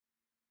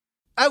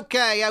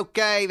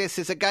Okay, this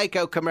is a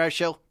Geico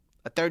commercial,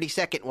 a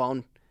 30-second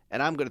one,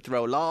 and I'm going to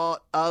throw a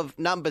lot of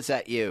numbers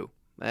at you.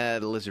 The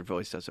lizard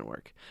voice doesn't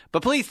work.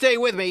 But please stay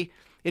with me.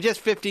 In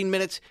just 15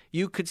 minutes,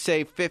 you could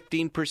save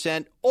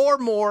 15% or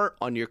more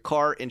on your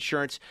car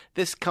insurance.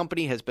 This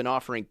company has been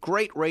offering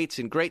great rates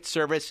and great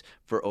service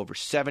for over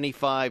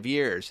 75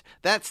 years.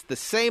 That's the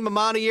same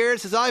amount of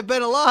years as I've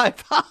been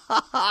alive.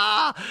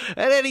 At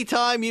any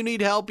time you need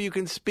help, you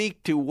can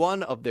speak to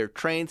one of their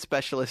trained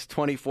specialists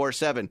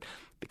 24/7.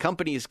 The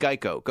company is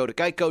Geico. Go to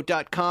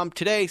geico.com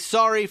today.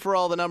 Sorry for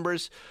all the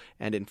numbers.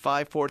 And in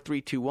 5, 4, 3,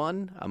 2,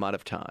 1, I'm out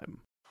of time.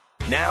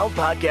 Now,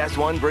 Podcast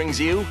One brings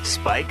you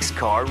Spike's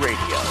Car Radio,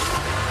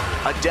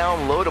 a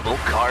downloadable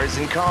cars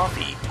and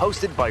coffee,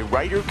 hosted by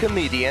writer,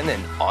 comedian,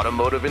 and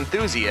automotive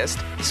enthusiast,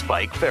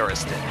 Spike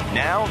Ferriston.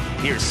 Now,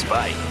 here's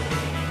Spike.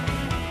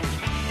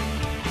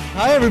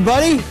 Hi,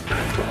 everybody.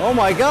 Oh,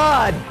 my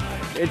God.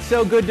 It's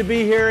so good to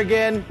be here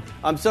again.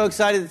 I'm so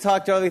excited to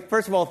talk to you.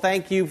 First of all,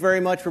 thank you very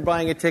much for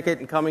buying a ticket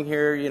and coming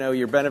here. You know,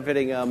 you're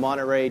benefiting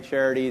Monterey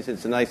charities.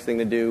 It's a nice thing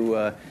to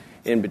do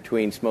in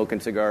between smoking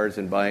cigars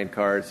and buying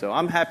cars. So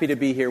I'm happy to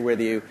be here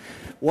with you.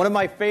 One of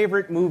my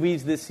favorite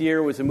movies this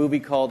year was a movie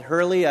called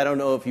Hurley. I don't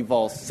know if you've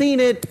all seen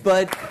it,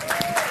 but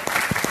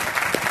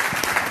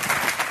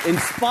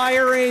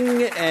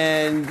inspiring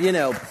and, you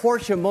know,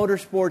 Porsche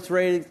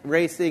Motorsports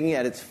Racing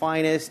at its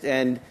finest.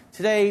 And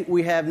today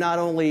we have not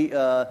only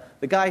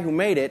the guy who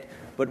made it,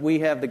 but we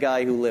have the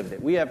guy who lived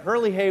it. We have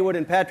Hurley Haywood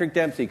and Patrick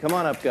Dempsey. Come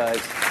on up, guys.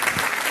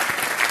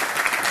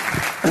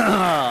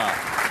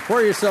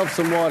 Pour yourself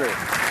some water.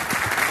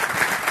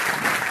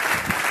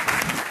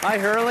 Hi,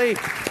 Hurley.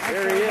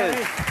 There he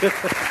is.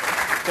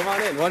 Come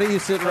on in. Why don't you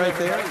sit right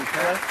there?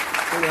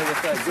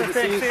 Good to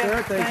see you,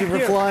 sir. Thank you for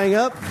flying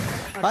up.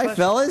 Hi,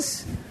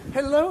 fellas.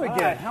 Hello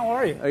again. How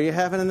are you? Are you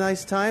having a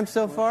nice time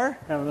so far?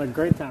 Having a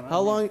great time. How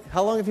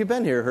long have you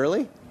been here,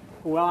 Hurley?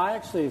 Well, I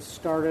actually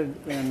started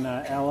in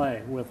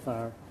L.A. with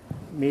our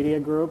media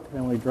group,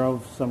 and we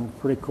drove some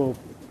pretty cool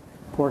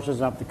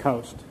Porsches up the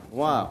coast.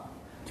 Wow.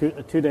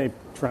 A two-day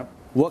trip.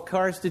 What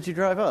cars did you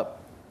drive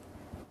up?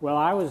 Well,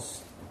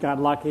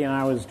 got lucky, and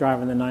I was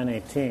driving the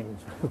 918.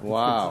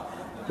 Wow.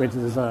 Which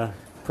is a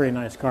pretty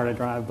nice car to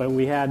drive. But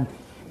we had,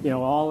 you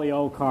know, all the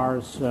old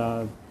cars,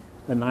 the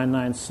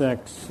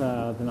 996,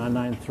 the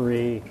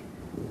 993,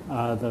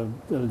 the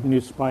new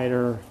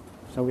Spider.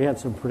 So we had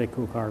some pretty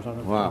cool cars on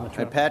the trip.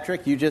 And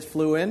Patrick, you just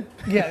flew in?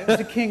 Yeah, it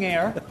was a King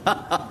Air.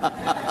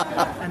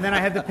 And then I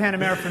had the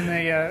Panamera from the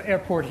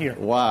airport here.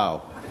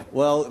 Wow.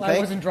 Well, I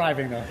wasn't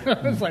driving, though.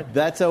 It was like,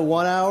 that's a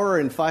 1 hour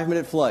and 5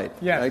 minute flight.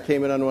 Yeah. I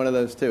came in on one of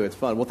those, too. It's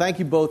fun. Well, thank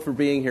you both for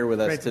being here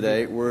with us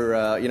today. We're,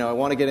 I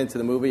want to get into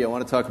the movie. I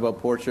want to talk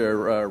about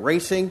Porsche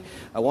racing.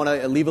 I want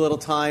to leave a little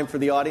time for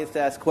the audience to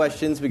ask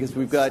questions because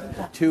we've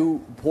got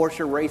two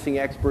Porsche racing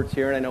experts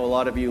here, and I know a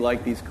lot of you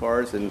like these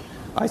cars, and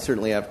I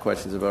certainly have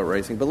questions about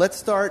racing. But let's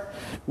start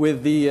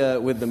with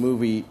the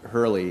movie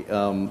Hurley,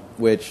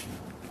 which,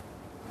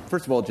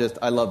 first of all,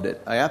 I loved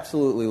it. I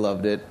absolutely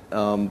loved it.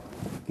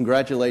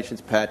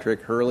 Congratulations,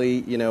 Patrick. Hurley,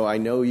 you know, I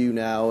know you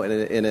now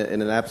in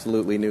an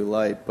absolutely new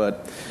light.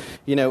 But,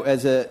 you know,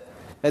 as an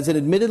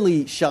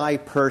admittedly shy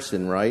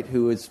person, right,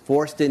 who is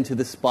forced into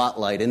the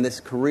spotlight in this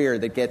career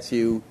that gets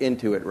you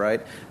into it,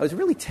 right, I was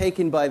really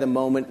taken by the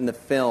moment in the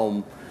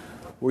film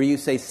where you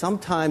say,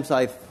 sometimes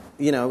I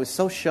was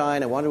so shy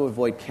and I wanted to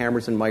avoid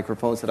cameras and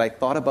microphones that I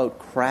thought about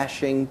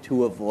crashing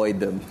to avoid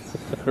them,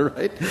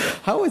 right?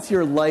 How has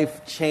your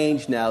life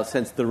changed now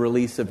since the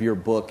release of your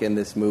book and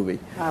this movie?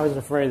 I was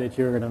afraid that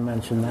you were going to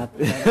mention that.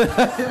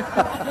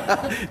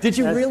 Did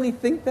you really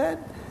think that?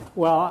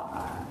 Well,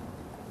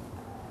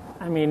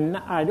 I mean,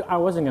 I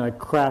wasn't going to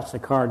crash the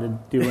car to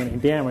do any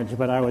damage,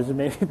 but I was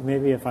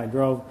maybe if I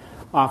drove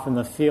off in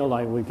the field,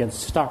 I would get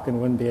stuck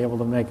and wouldn't be able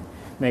to make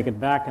it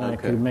back, and I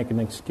could make an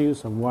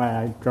excuse of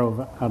why I drove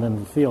out into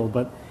the field.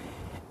 But,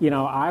 you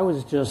know, I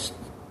was just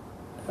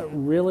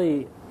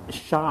really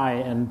shy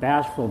and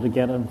bashful to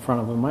get in front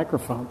of a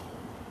microphone.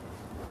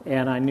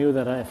 And I knew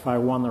that if I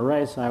won the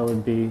race, I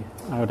would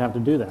have to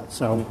do that.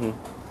 So,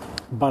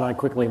 but I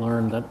quickly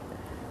learned that,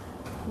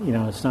 you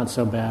know, it's not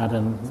so bad,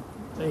 and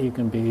you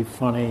can be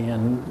funny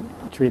and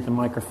treat the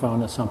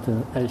microphone as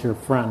your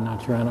friend,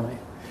 not your enemy.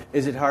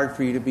 Is it hard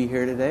for you to be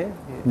here today?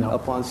 No.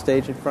 Up on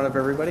stage in front of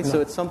everybody? No.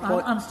 So at some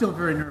point... I'm still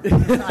very nervous.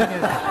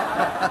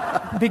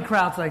 Big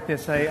crowds like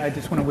this, I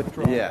just want to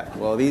withdraw. Yeah,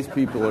 well, these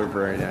people are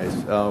very nice.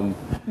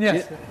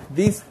 Yes.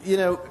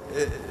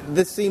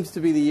 This seems to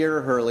be the year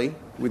of Hurley,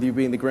 with you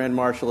being the Grand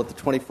Marshal at the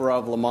 24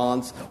 Hours of Le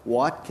Mans,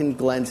 Watkins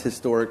Glen's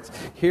historic,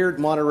 here at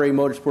Monterey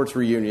Motorsports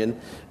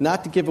Reunion.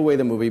 Not to give away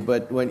the movie,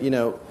 but when, you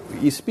know,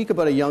 you speak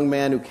about a young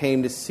man who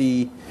came to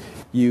see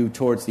you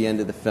towards the end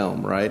of the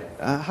film, right?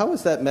 How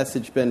has that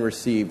message been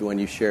received when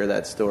you share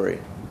that story?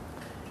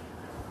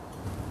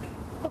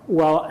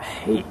 Well,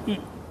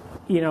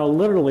 you know,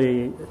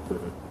 literally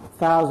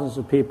thousands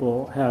of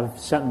people have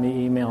sent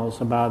me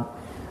emails about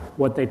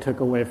what they took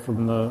away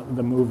from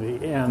the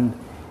movie, and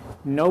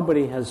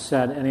nobody has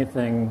said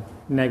anything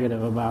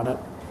negative about it.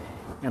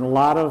 And a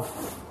lot of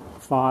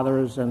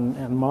fathers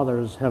and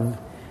mothers have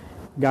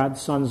got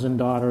sons and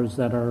daughters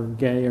that are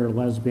gay or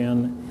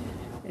lesbian,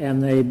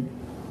 and they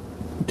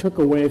took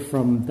away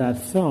from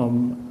that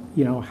film,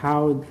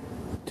 how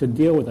to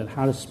deal with it,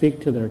 how to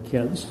speak to their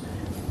kids.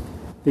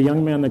 The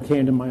young man that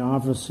came to my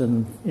office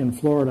in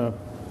Florida,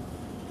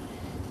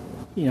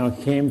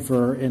 came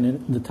for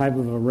the type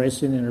of a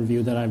racing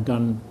interview that I've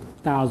done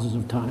thousands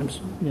of times.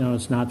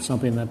 It's not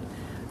something that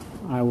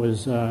I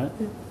was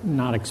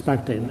not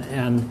expecting.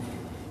 And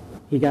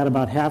he got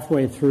about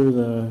halfway through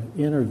the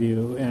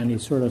interview, and he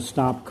sort of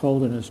stopped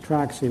cold in his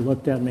tracks. He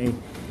looked at me,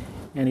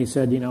 and he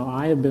said,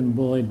 I have been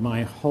bullied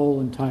my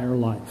whole entire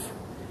life.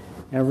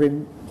 Every,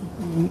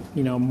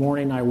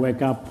 morning I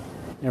wake up,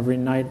 every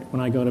night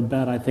when I go to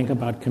bed, I think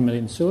about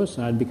committing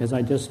suicide because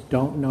I just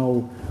don't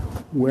know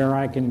where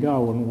I can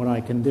go and what I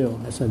can do.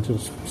 I said,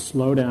 just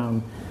slow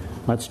down.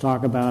 Let's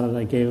talk about it.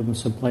 I gave him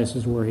some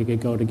places where he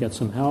could go to get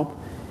some help.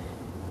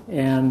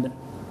 And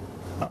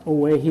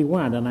away he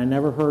went, and I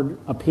never heard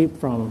a peep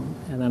from him.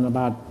 And then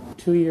about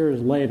 2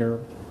 years later,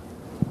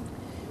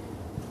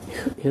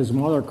 his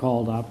mother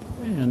called up,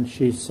 and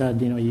she said,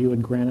 you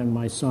had granted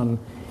my son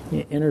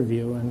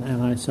interview,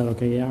 and I said,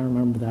 okay, yeah, I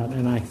remember that.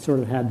 And I sort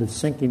of had this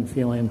sinking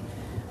feeling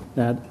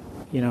that,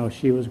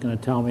 she was going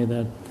to tell me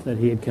that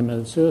he had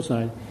committed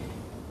suicide.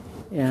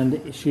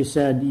 And she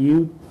said,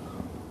 you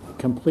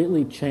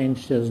completely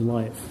changed his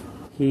life.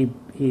 He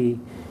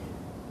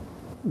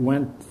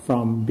went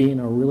from being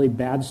a really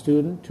bad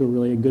student to a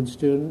really good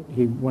student.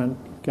 He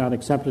got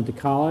accepted to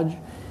college.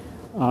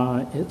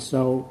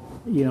 So,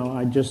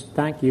 I just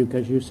thank you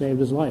because you saved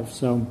his life.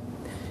 So,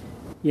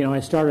 I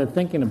started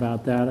thinking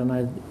about that, and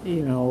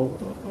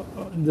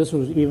this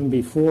was even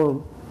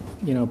before,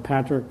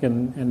 Patrick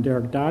and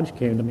Derek Dodge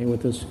came to me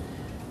with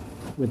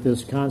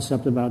this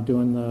concept about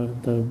doing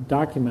the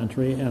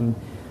documentary, and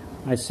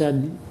I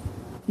said,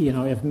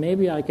 if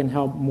maybe I can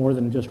help more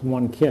than just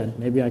one kid,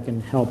 maybe I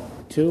can help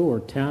 2 or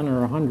 10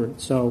 or 100.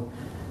 So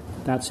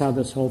that's how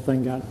this whole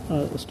thing got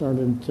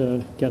started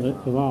to get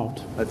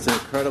evolved. That's an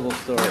incredible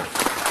story.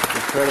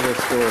 Incredible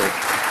story.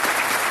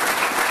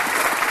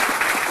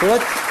 So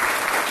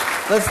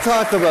let's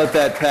talk about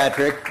that,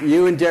 Patrick.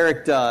 You and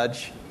Derek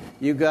Dodge,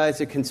 you guys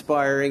are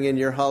conspiring in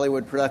your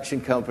Hollywood production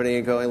company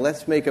and going,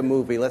 let's make a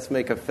movie, let's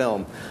make a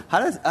film.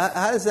 How does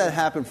that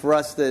happen for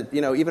us that,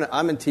 even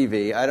I'm in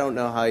TV, I don't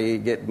know how you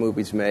get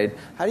movies made.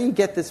 How do you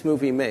get this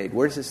movie made?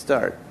 Where does it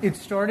start? It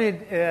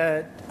started,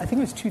 I think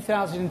it was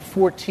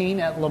 2014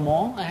 at Le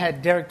Mans. I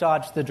had Derek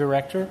Dodge, the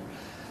director.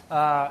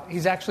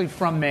 He's actually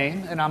from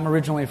Maine, and I'm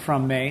originally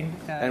from Maine.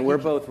 And we're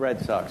both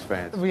Red Sox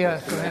fans.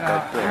 Yes. All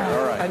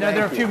right. I know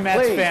there are a few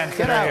Mets fans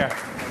that are here.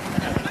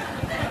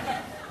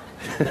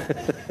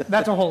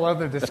 That's a whole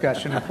other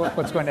discussion of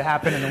what's going to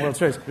happen in the World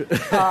Series.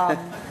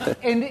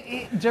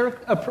 Derek,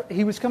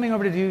 he was coming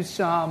over to do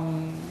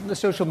the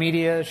social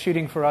media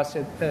shooting for us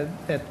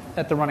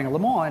at the running of Le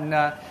Mans,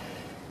 and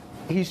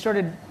he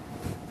started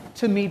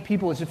to meet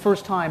people. It's the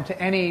first time to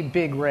any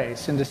big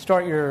race, and to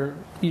start your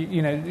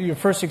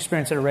first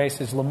experience at a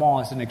race is Le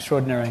Mans is an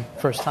extraordinary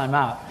first time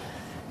out.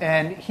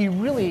 And he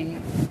really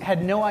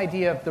had no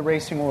idea of the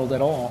racing world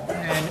at all.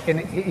 And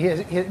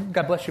he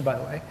God bless you, by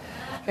the way.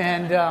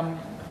 And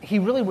he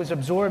really was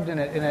absorbed in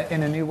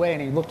a new way,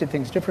 and he looked at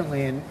things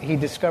differently. And he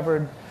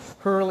discovered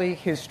Hurley,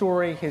 his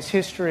story, his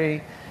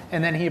history.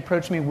 And then he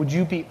approached me, would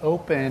you be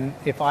open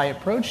if I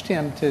approached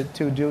him to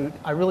do,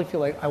 I really feel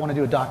like I want to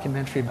do a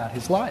documentary about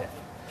his life.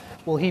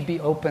 Will he be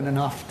open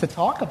enough to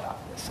talk about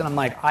this? And I'm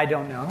like, I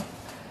don't know.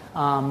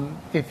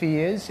 If he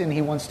is and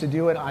he wants to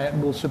do it, I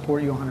will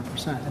support you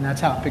 100%. And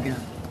that's how it began.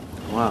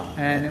 Wow.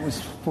 And it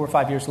was 4 or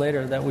 5 years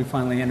later that we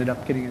finally ended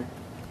up getting it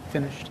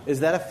finished.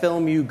 Is that a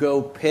film you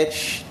go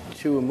pitch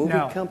to a movie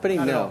company?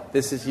 No.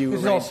 This is you.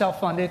 This is all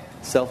self-funded.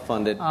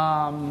 Self-funded.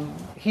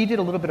 He did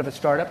a little bit of a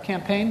startup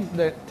campaign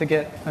to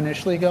get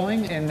initially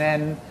going. And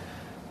then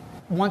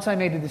once I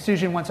made the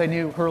decision, once I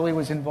knew Hurley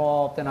was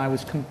involved, then I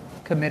was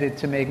committed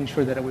to making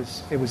sure that it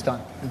was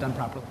done and done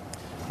properly.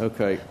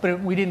 Okay.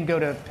 But we didn't go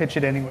to pitch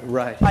it anyway.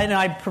 Right.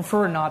 I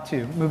prefer not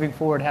to, moving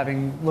forward,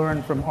 having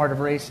learned from Art of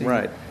Racing.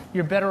 Right.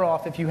 You're better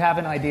off if you have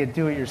an idea,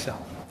 do it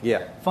yourself.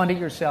 Yeah. Fund it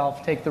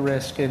yourself, take the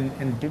risk,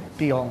 and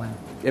be all in.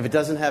 If it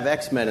doesn't have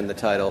X-Men in the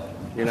title,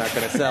 you're not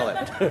going to sell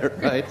it,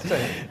 right?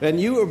 And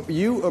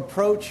you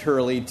approach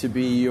Hurley to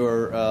be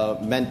your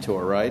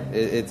mentor, right?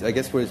 I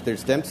guess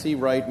there's Dempsey,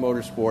 Wright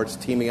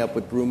Motorsports teaming up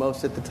with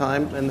Brumos at the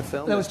time in the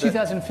film? That was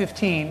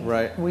 2015.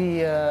 Right.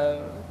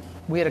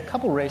 We had a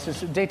couple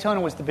races.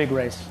 Daytona was the big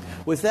race.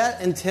 Was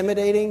that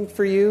intimidating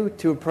for you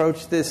to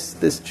approach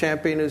this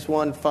champion who's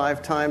won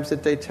 5 times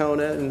at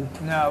Daytona?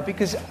 No,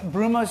 because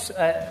Brumos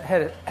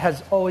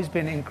has always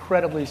been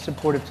incredibly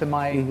supportive to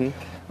my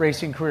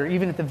racing career.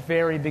 Even at the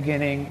very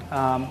beginning,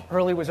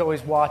 Hurley was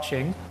always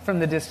watching from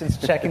the distance,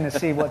 checking to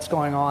see what's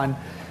going on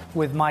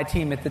with my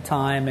team at the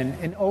time,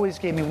 and always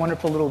gave me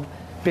wonderful little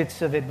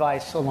bits of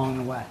advice along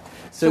the way.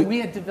 So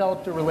we had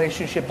developed a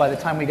relationship. By the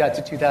time we got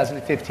to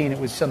 2015, it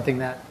was something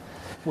that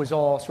was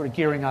all sort of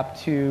gearing up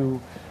to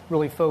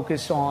really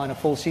focus on a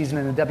full season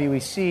in the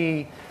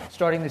WEC,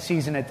 starting the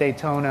season at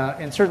Daytona,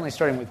 and certainly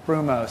starting with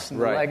Brumos. And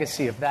the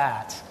legacy of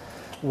that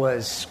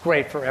was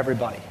great for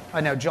everybody.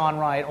 I know John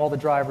Wright, all the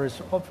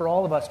drivers, for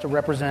all of us to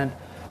represent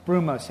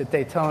Brumos at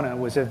Daytona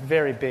was a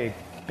very big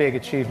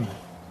achievement.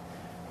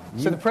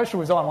 So the pressure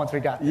was on once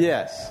we got there.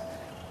 Yes.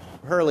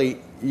 Hurley,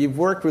 you've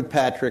worked with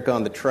Patrick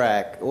on the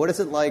track. What is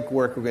it like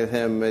working with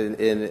him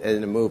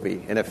in a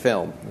movie, in a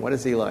film? What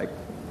is he like?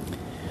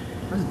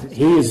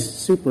 He is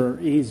super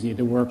easy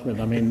to work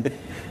with. I mean,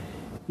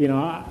 you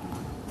know,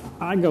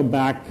 I go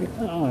back,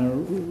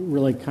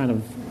 really kind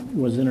of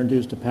was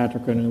introduced to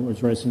Patrick when he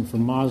was racing for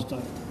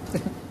Mazda.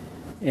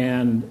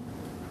 And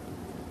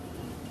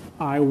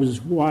I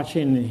was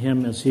watching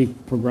him as he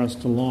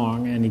progressed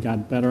along, and he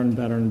got better and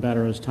better and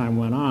better as time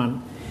went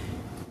on.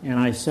 And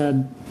I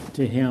said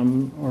to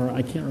him, or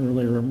I can't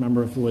really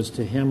remember if it was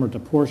to him or to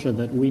Porsche,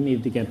 that we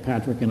need to get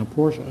Patrick in a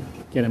Porsche,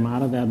 get him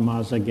out of that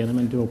Mazda, get him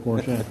into a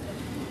Porsche,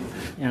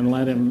 and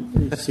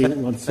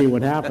let's see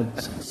what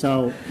happens.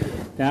 So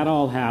that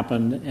all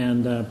happened,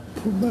 and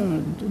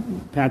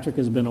Patrick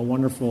has been a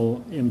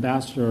wonderful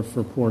ambassador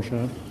for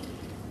Porsche,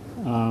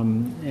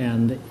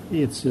 and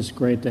it's just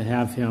great to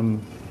have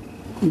him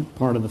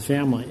part of the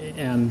family.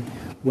 And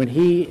when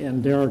he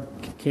and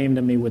Derek came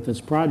to me with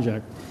this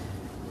project,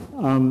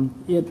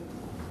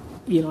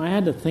 I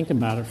had to think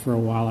about it for a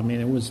while. I mean,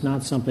 it was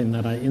not something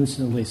that I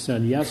instantly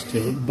said yes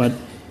to, but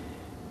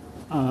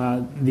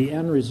the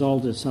end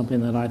result is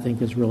something that I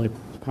think is really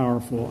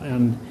powerful.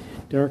 And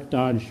Derek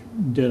Dodge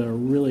did a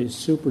really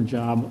super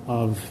job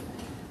of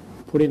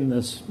putting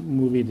this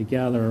movie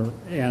together,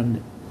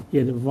 and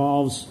it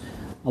involves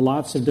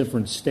lots of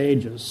different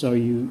stages. So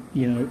and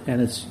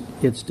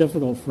it's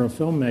difficult for a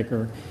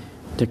filmmaker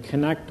to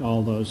connect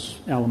all those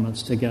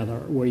elements together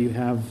where you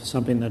have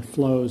something that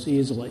flows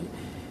easily.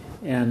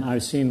 And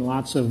I've seen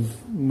lots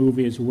of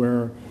movies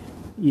where,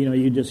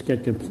 you just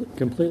get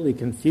completely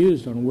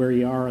confused on where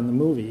you are in the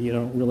movie. You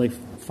don't really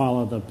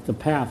follow the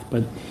path.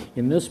 But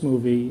in this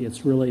movie,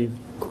 it's really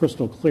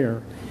crystal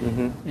clear.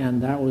 Mm-hmm.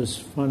 And that was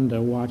fun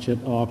to watch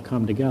it all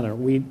come together.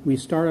 We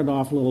started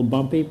off a little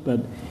bumpy,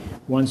 but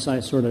once I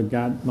sort of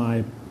got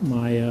my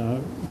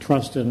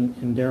trust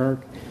in Derek,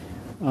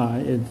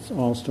 it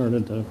all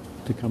started to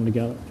come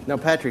together. Now,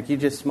 Patrick, you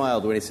just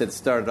smiled when he said it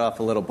started off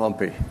a little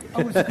bumpy.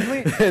 Oh, was it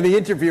complete? The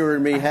interviewer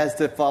in me has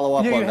to follow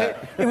up on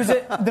that. It was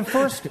the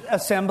first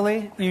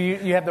assembly.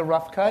 You have the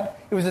rough cut.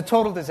 It was a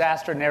total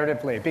disaster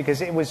narratively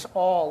because it was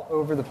all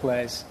over the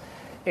place.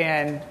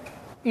 And,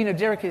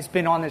 Derek has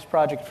been on this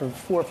project for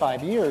 4 or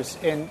 5 years,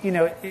 and,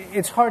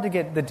 it's hard to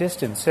get the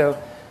distance.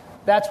 So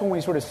that's when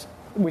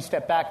we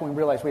stepped back and we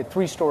realized we had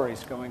 3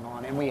 stories going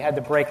on, and we had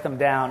to break them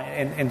down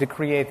and to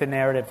create the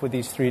narrative with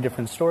these 3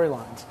 different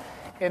storylines.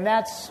 And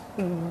that's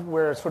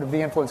where sort of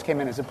the influence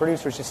came in as a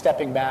producer, just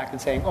stepping back and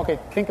saying, okay,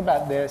 think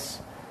about this.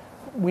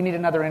 We need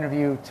another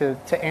interview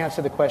to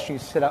answer the question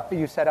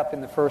you set up in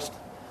the first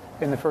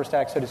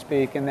act, so to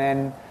speak, and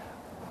then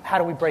how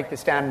do we break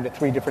this down into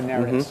 3 different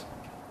narratives?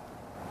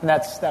 Mm-hmm. And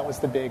that was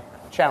the big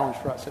challenge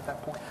for us at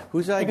that point.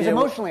 Whose idea? Because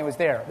emotionally it was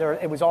there.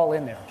 It was all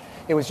in there.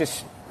 It was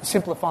just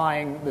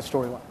simplifying the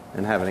storyline.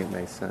 And having it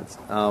make sense.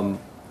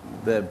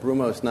 The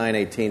Brumos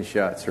 918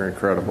 shots are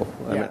incredible.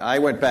 I mean, I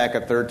went back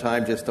a 3rd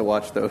time just to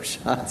watch those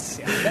shots.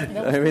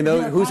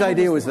 Yeah, whose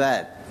idea was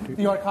that?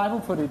 The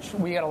archival footage,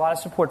 we had a lot of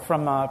support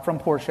from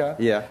Porsche.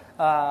 Yeah.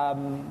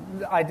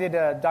 I did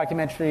a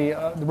documentary,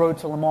 The Road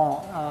to Le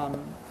Mans,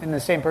 and the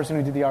same person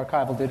who did the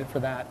archival did it for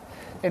that.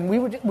 And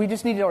we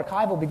just needed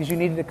archival because you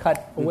needed to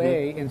cut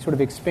away and sort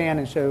of expand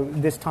and show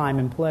this time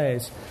and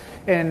place.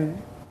 And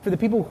for the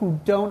people who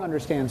don't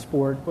understand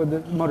sport or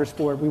the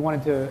motorsport, we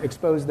wanted to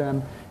expose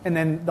them. And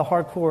then the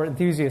hardcore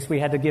enthusiasts, we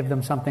had to give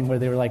them something where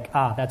they were like,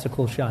 that's a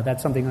cool shot.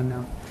 That's something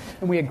unknown.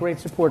 And we had great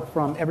support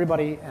from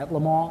everybody at Le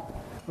Mans,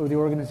 or the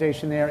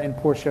organization there, and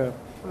Porsche.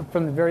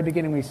 From the very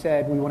beginning, we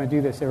said, we want to do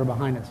this. They were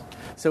behind us.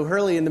 So,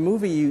 Hurley, in the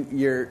movie,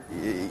 you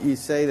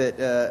say that,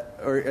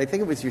 or I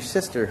think it was your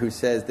sister who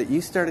says that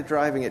you started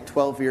driving at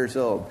 12 years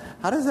old.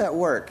 How does that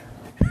work?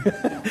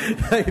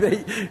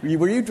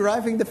 Were you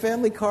driving the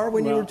family car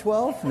when you were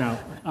 12? No,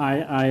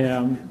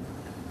 I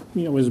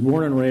was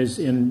born and raised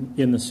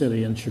in the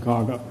city in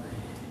Chicago,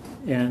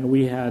 and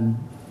we had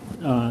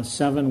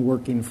 7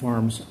 working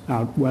farms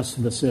out west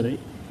of the city,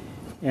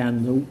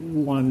 and the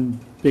one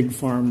big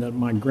farm that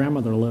my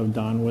grandmother lived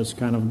on was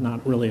kind of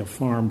not really a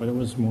farm, but it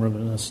was more of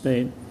an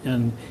estate,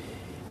 and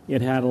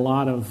it had a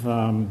lot of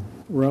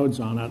roads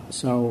on it.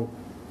 So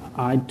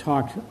I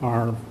talked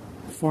our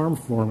farm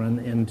foreman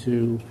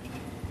into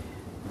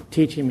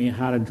teaching me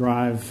how to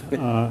drive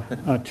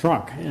a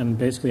truck. And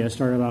basically I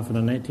started off in a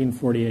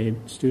 1948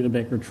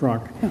 Studebaker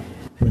truck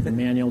with a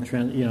manual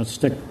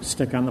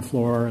stick on the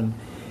floor, and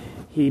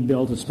he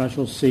built a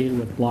special seat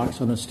with blocks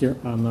on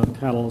the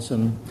pedals,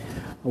 and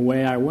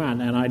away I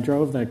went. And I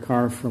drove that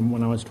car from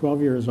when I was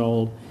 12 years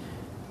old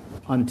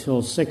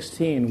until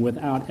 16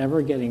 without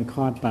ever getting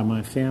caught by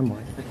my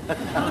family.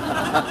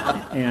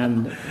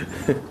 And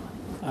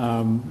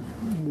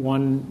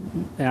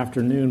one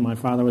afternoon, my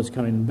father was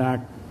coming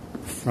back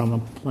from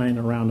playing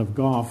a round of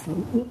golf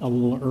a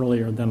little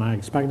earlier than I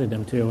expected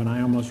him to, and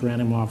I almost ran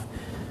him off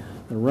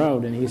the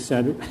road. And he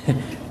said,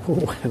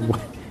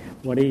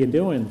 "What are you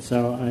doing?"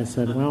 So I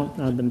said, "Well,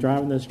 I've been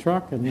driving this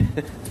truck," and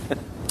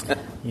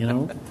you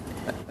know.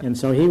 And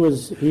so he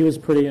was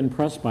pretty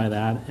impressed by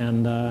that,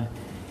 and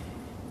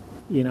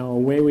you know,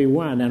 away we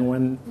went.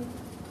 And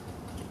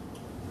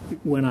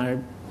when I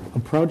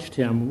approached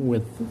him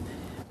with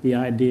the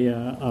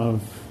idea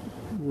of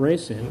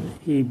racing,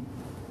 he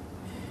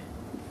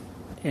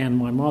and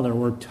my mother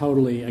were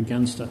totally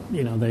against it.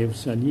 You know, they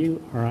said,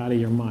 "You are out of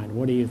your mind.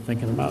 What are you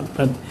thinking about?"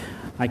 But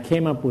I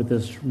came up with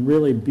this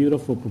really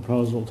beautiful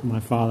proposal to my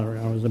father.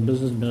 I was a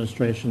business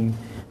administration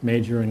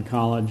major in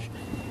college,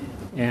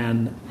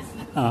 and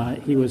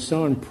he was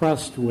so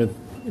impressed with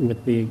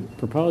the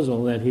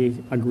proposal that he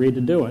agreed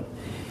to do it.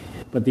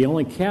 But the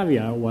only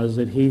caveat was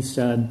that he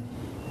said,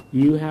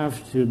 "You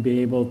have to be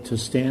able to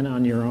stand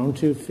on your own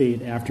 2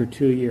 feet after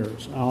 2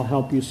 years. I'll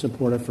help you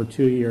support it for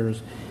 2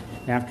 years.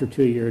 After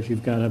 2 years,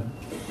 you've got to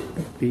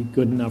be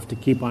good enough to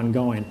keep on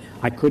going."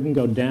 I couldn't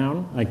go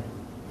down. I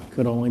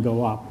could only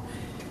go up.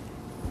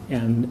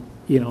 And,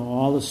 you know,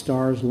 all the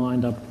stars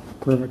lined up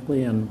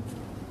perfectly, and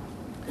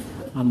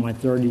on my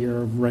 3rd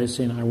year of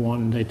racing, I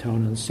won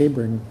Daytona and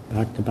Sebring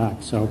back to back.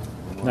 So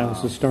that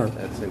was the start.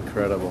 That's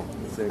incredible.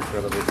 It's an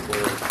incredible story.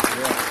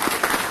 Yeah.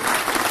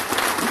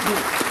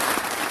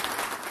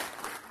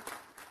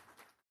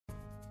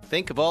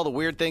 Think of all the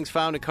weird things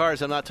found in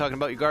cars. I'm not talking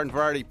about your garden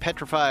variety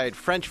petrified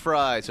French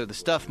fries or the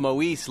stuff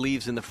Moise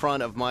leaves in the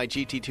front of my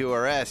GT2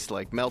 RS,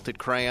 like melted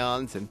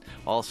crayons and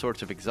all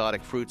sorts of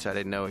exotic fruits I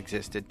didn't know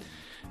existed.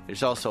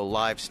 There's also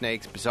live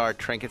snakes, bizarre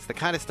trinkets, the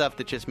kind of stuff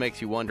that just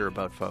makes you wonder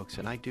about, folks.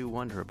 And I do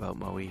wonder about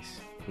Moise,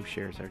 who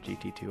shares our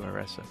GT2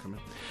 RS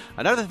Sacramento.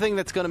 Another thing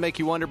that's going to make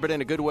you wonder, but in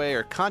a good way,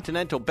 are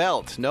Continental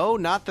belts. No,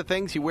 not the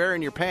things you wear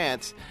in your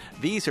pants.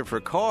 These are for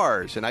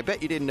cars, and I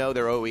bet you didn't know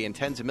they're OE in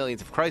tens of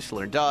millions of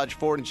Chrysler and Dodge,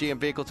 Ford, and GM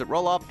vehicles that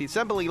roll off the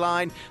assembly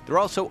line. They're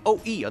also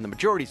OE on the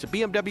majorities of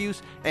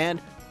BMWs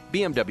and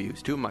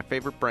BMWs, two of my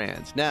favorite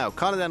brands. Now,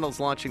 Continental's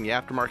launching the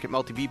aftermarket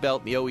multi-V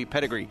belt and the OE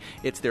pedigree.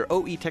 It's their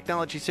OE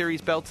Technology Series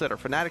belts that are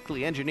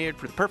fanatically engineered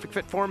for the perfect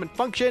fit, form, and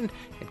function.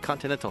 And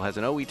Continental has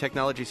an OE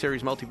Technology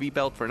Series multi-V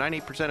belt for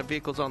 98% of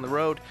vehicles on the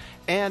road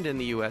and in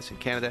the U.S. and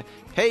Canada.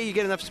 Hey, you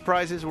get enough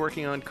surprises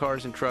working on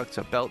cars and trucks.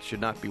 A belt should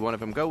not be one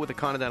of them. Go with the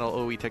Continental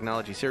OE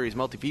Technology Series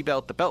multi-V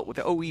belt, the belt with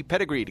the OE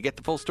pedigree. To get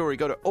the full story,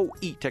 go to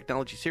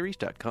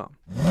oetechnologyseries.com.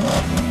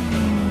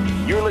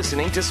 You're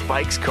listening to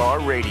Spike's Car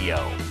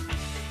Radio.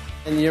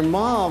 And your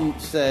mom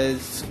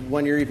says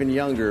when you're even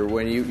younger,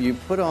 when you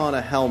put on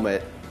a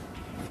helmet,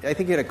 I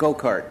think you had a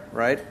go-kart,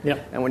 right? Yeah.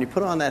 And when you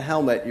put on that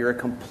helmet, you're a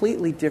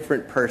completely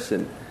different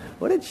person.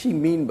 What did she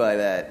mean by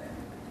that?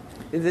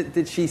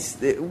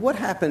 What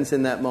happens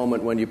in that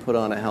moment when you put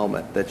on a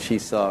helmet that she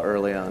saw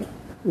early on?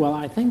 Well,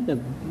 I think that,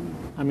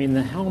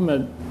 the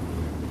helmet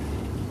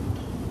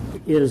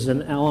is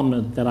an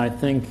element that I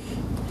think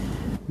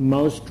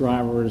most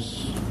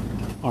drivers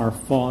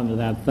fall into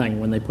that thing.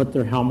 When they put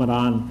their helmet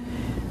on,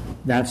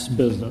 that's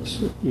business.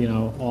 You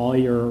know, all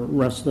your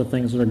rest of the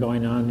things that are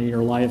going on in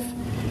your life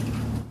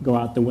go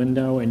out the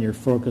window, and you're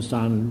focused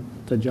on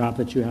the job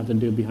that you have to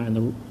do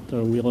behind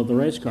the wheel of the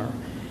race car.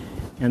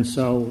 And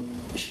so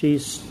she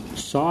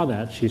saw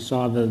that. She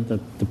saw the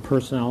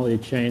personality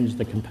change,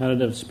 the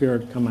competitive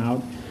spirit come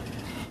out.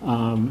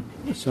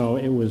 So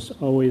it was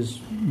always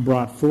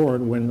brought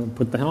forward when we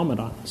put the helmet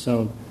on.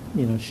 So,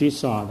 she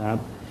saw that.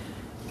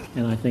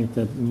 And I think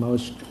that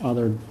most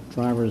other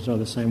drivers are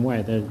the same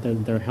way.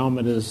 Their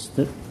helmet is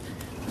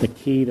the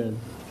key to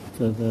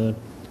the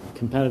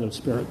competitive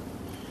spirit.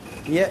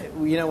 Yeah,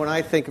 when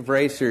I think of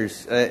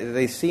racers,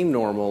 they seem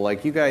normal.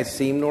 Like, you guys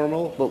seem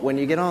normal, but when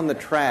you get on the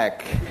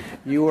track,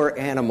 you are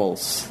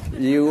animals.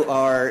 You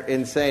are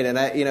insane. And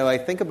I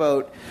think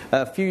about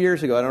a few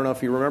years ago, I don't know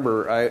if you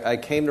remember, I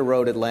came to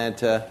Road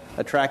Atlanta,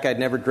 a track I'd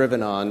never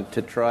driven on,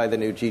 to try the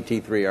new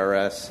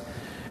GT3 RS.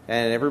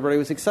 And everybody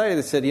was excited.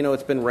 They said,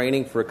 it's been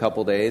raining for a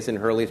couple days, and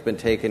Hurley's been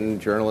taking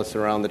journalists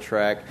around the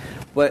track.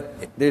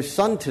 But there's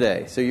sun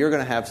today, so you're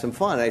going to have some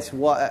fun. I said,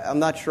 well, I'm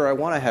not sure I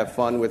want to have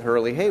fun with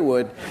Hurley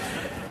Haywood.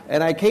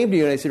 And I came to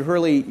you and I said,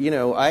 Hurley,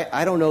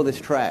 I don't know this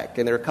track.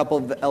 And there are a couple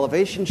of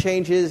elevation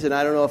changes, and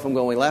I don't know if I'm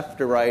going left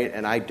or right,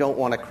 and I don't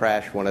want to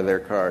crash one of their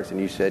cars. And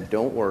you said,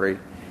 don't worry,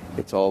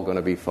 it's all going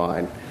to be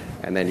fine.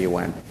 And then you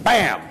went,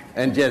 bam!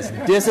 And just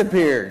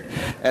disappeared.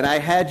 And I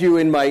had you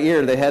in my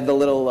ear. They had the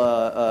little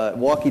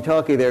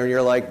walkie-talkie there, and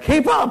you're like,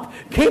 keep up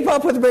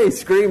with me,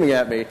 screaming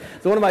at me.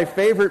 It's one of my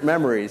favorite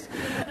memories.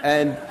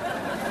 And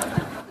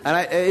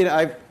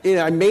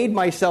I made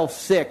myself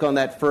sick on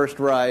that first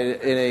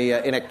ride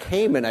in a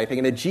Cayman, I think,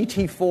 in a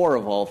GT4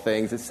 of all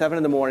things. At 7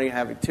 in the morning,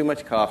 having too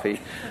much coffee.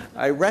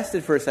 I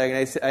rested for a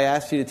second. I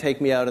asked you to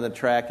take me out on the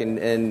track,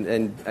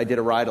 and I did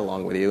a ride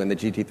along with you in the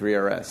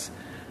GT3 RS.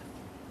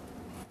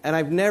 And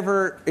I've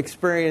never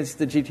experienced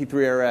the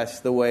GT3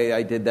 RS the way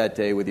I did that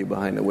day with you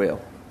behind the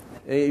wheel.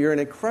 You're an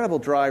incredible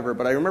driver,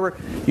 but I remember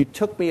you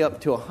took me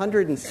up to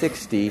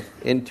 160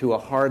 into a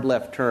hard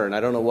left turn. I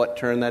don't know what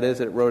turn that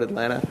is at Road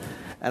Atlanta.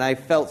 And I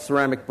felt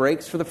ceramic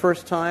brakes for the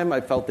first time.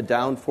 I felt the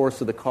downforce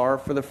of the car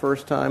for the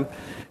first time.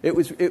 It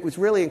was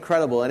really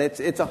incredible, and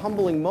it's a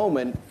humbling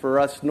moment for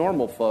us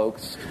normal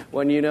folks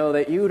when you know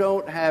that you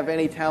don't have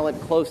any talent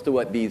close to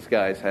what these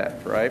guys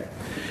have, right?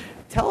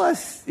 Tell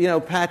us,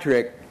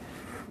 Patrick,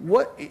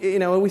 what,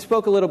 we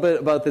spoke a little bit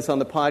about this on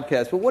the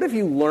podcast, but what have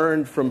you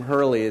learned from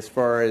Hurley as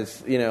far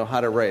as, how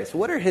to race?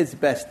 What are his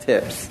best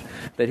tips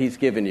that he's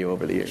given you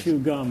over the years? Chew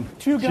gum.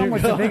 Chew gum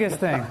was the biggest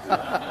thing.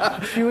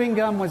 Chewing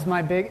gum was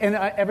my big, and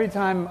every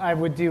time I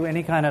would do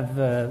any kind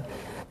of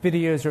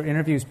videos or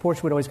interviews,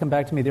 Porsche would always come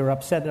back to me. They were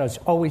upset that I was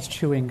always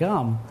chewing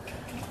gum.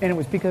 And it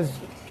was because,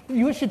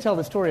 you should tell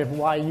the story of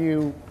why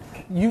you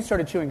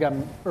started chewing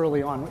gum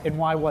early on, and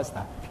why was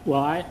that?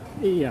 Well,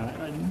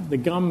 the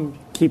gum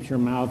keeps your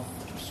mouth,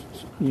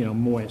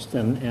 moist,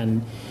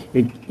 and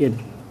it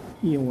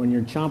when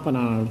you're chomping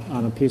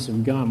on a piece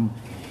of gum,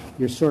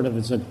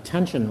 it's a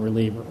tension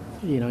reliever.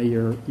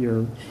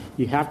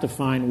 You have to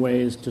find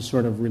ways to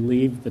sort of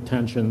relieve the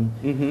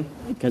tension,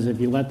 because if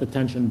you let the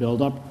tension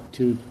build up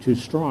too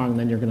strong,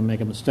 then you're going to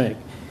make a mistake.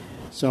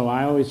 So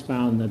I always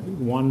found that,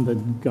 one, the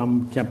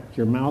gum kept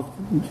your mouth,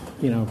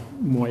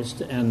 moist,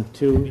 and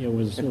two, it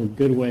was a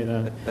good way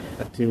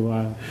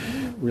to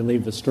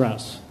relieve the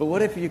stress. But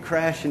what if you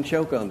crash and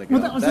choke on the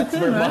gum? Well, that's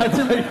where my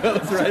mind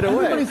goes right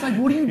away. Everybody's like,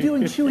 what are you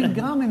doing chewing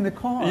gum in the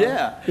car?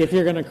 Yeah. If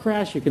you're going to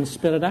crash, you can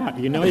spit it out.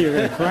 You know you're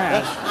going to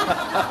crash.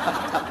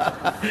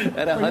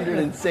 At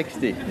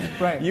 160.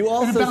 Right. You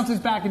also, and it bounces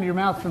back into your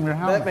mouth from your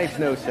helmet. That makes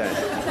no sense.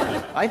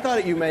 I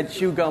thought you meant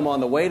chew gum on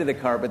the way to the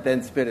car, but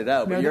then spit it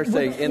out. But you're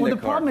saying in the car.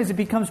 The problem is it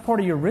becomes part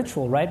of your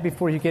ritual, right?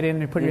 Before you get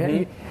in and put your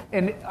head.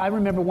 And I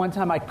remember one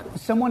time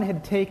someone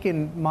had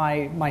taken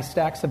my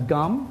stacks of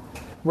gum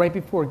right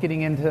before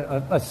getting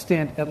into a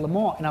stint at Le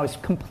Mans, and I was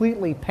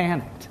completely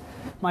panicked.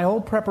 My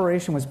whole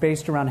preparation was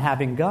based around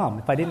having gum.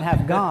 If I didn't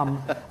have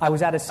gum, I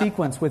was out of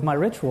sequence with my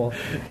ritual,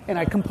 and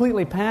I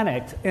completely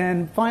panicked.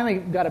 And finally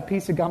got a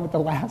piece of gum at the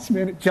last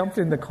minute, jumped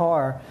in the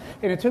car,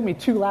 and it took me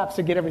 2 laps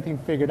to get everything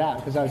figured out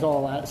because I was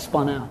all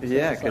spun out. So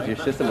yeah, because your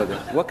system was.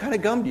 What kind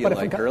of gum do you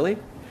like, Hurley?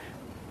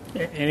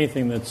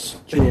 Anything that's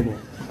chewable.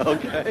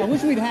 Okay. I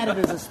wish we'd had it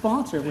as a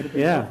sponsor. It would have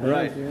been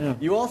right. Yeah.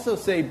 You also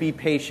say be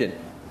patient,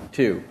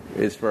 too,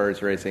 as far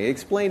as racing.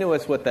 Explain to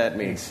us what that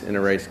means in a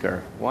race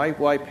car.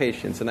 Why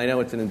patience? And I know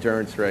it's an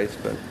endurance race,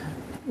 but...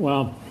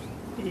 Well,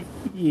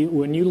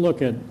 when you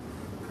look at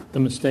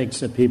the mistakes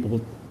that people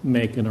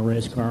make in a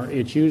race car,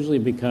 it's usually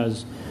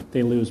because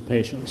they lose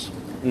patience.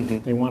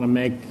 They want to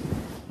make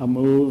a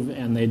move,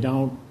 and they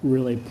don't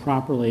really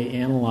properly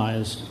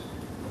analyze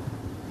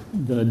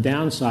the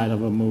downside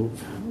of a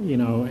move.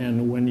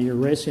 And when you're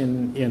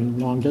racing in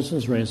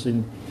long-distance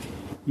racing,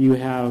 you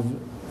have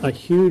a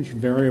huge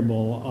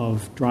variable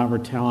of driver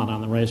talent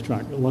on the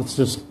racetrack. Let's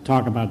just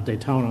talk about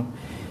Daytona.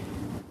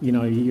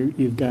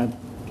 You've got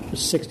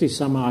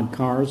 60-some-odd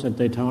cars at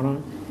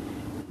Daytona.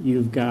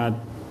 You've got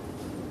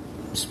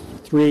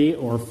 3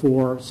 or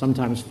 4,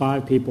 sometimes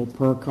 5 people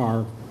per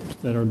car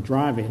that are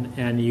driving,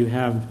 and you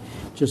have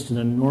just an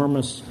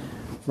enormous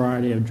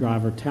variety of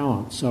driver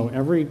talent. So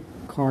every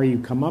car you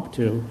come up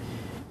to,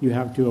 you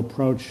have to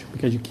approach,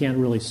 because you can't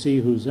really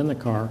see who's in the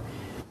car,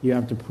 you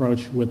have to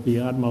approach with the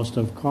utmost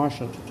of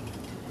caution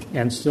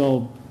and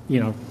still,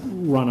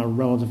 run a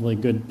relatively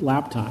good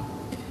lap time.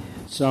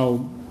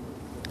 So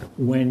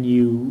when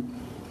you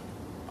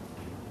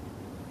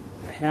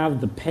have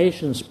the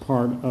patience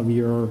part of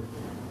your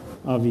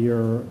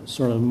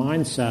sort of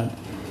mindset,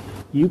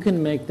 you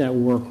can make that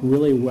work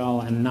really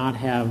well and not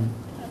have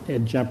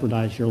it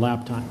jeopardize your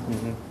lap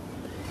time.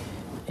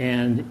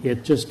 And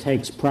it just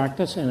takes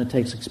practice and it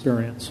takes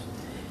experience.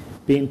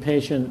 Being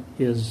patient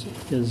is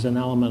an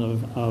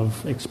element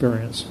of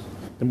experience.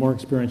 The more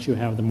experience you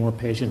have, the more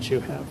patience you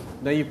have.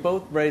 Now, you've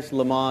both raced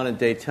Le Mans and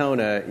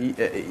Daytona.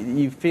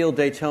 You feel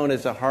Daytona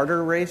is a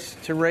harder race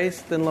to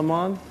race than Le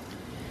Mans?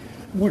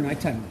 More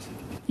nighttime racing.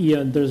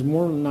 Yeah, there's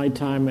more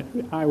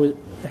nighttime. I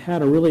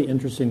had a really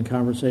interesting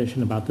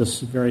conversation about this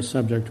very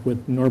subject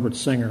with Norbert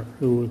Singer,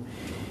 who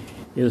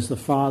is the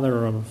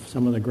father of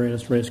some of the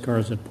greatest race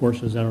cars that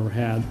Porsche's ever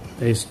had.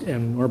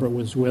 And Norbert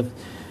was with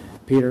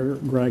Peter,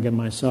 Greg, and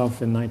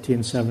myself in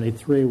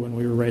 1973 when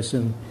we were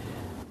racing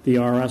the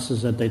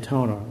RSs at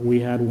Daytona. We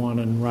had one,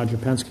 and Roger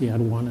Penske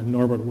had one, and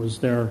Norbert was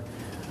there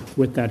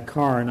with that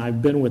car. And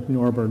I've been with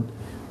Norbert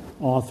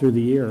all through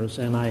the years.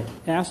 And I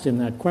asked him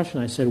that question.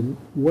 I said,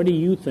 what do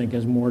you think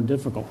is more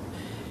difficult?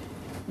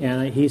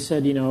 And he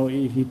said,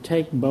 if you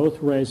take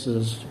both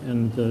races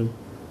and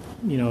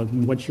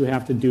what you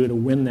have to do to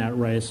win that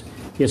race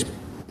is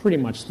pretty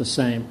much the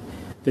same.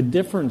 The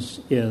difference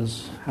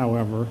is,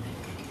 however,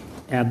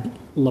 at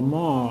Le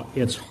Mans,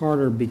 it's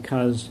harder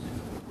because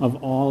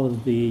of all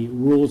of the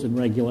rules and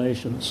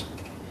regulations.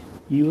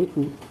 The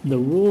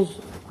rules,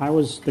 I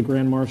was the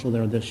Grand Marshal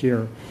there this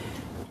year,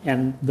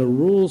 and the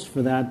rules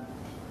for that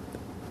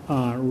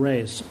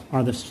race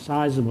are the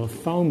size of a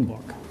phone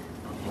book.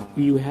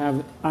 you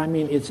have,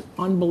 it's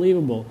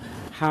unbelievable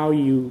how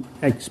you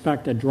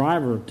expect a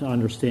driver to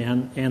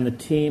understand, and the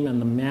team and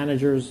the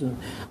managers. And,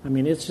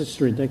 it's just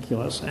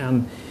ridiculous.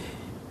 And,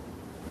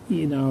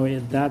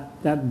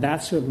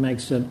 that's what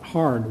makes it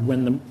hard.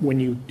 When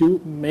you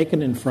do make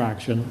an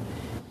infraction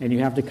and you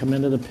have to come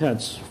into the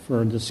pits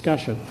for a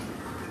discussion,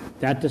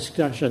 that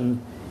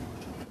discussion,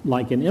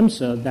 like in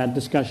IMSA, that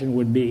discussion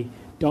would be,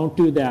 don't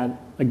do that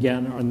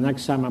again, or the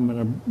next time I'm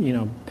going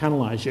to,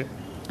 penalize you.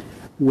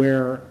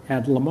 Where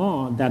at Le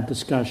Mans, that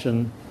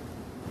discussion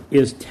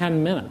is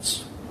 10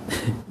 minutes.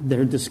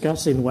 They're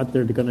discussing what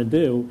they're going to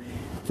do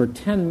for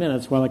 10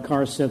 minutes while the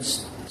car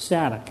sits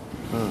static.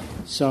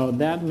 So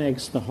that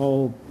makes the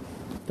whole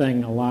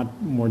thing a lot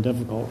more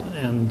difficult.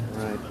 And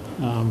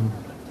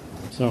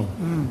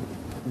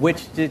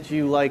Which did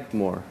you like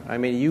more?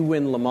 You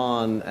win Le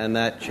Mans, and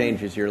that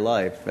changes your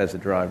life as a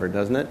driver,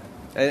 doesn't it?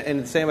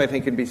 And the same, I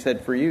think, could be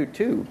said for you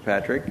too,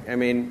 Patrick.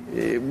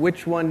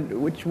 Which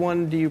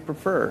one do you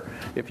prefer?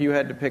 If you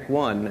had to pick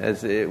one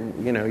as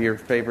your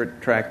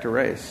favorite track to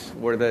race,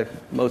 or the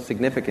most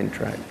significant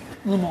track?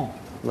 Le Mans.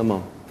 Le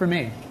Mans. For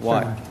me.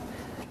 Why? Certainly.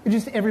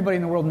 Just everybody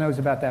in the world knows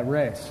about that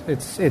race.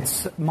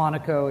 It's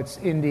Monaco. It's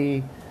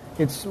Indy.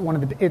 It's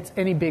it's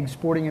any big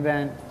sporting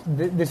event.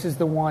 This is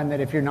the one that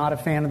if you're not a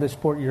fan of the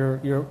sport,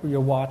 you're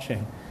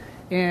watching.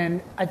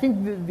 And I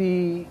think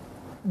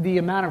the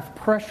amount of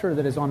pressure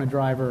that is on a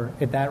driver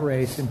at that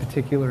race in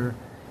particular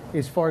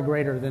is far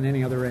greater than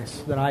any other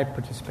race that I've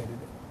participated in.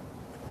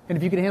 And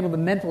if you could handle the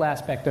mental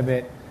aspect of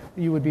it,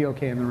 you would be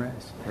okay in the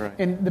race. Right.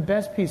 And the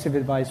best piece of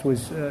advice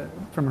was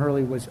from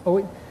Hurley was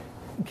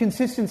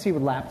consistency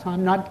with lap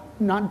time.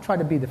 Not try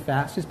to be the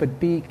fastest, but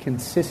be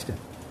consistent.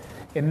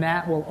 And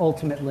that will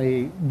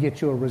ultimately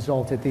get you a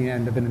result at the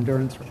end of an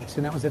endurance race.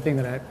 And that was the thing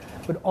that I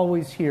would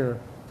always hear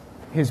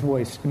his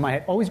voice in my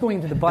head. Always going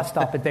into the bus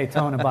stop at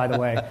Daytona, by the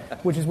way,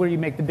 which is where you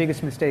make the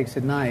biggest mistakes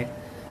at night.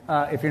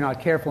 If you're not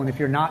careful and if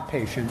you're not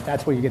patient,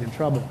 that's where you get in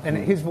trouble. And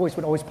his voice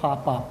would always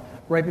pop up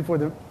right before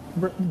the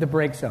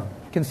brake zone.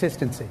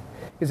 Consistency.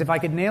 Because if I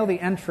could nail the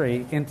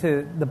entry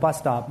into the bus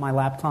stop, my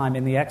lap time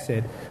in the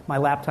exit, my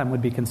lap time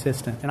would be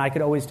consistent. And I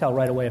could always tell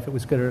right away if it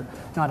was good or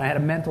not. I had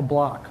a mental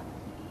block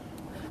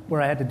where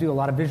I had to do a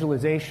lot of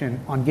visualization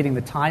on getting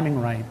the timing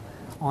right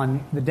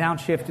on the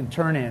downshift and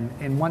turn in.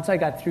 And once I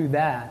got through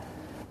that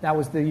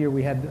was the year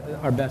we had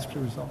our best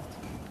results.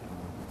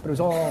 But it was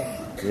all...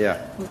 Yeah.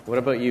 What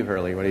about you,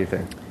 Hurley? What do you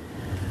think?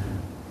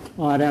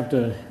 Well, I'd have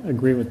to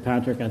agree with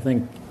Patrick. I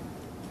think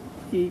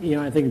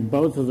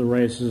both of the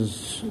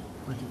races,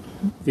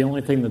 the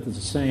only thing that's the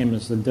same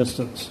is the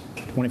distance,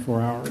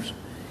 24 hours.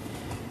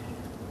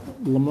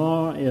 Le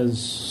Mans is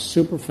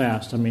super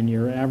fast.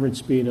 Your average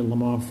speed at Le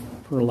Mans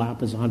per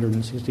lap is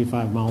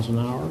 165 miles an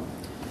hour,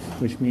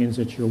 which means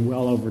that you're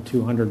well over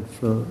 200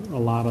 for a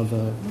lot of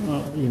the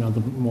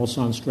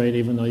Mulsanne Straight.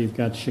 Even though you've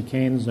got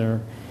chicanes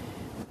there,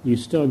 you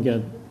still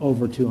get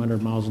over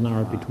 200 miles an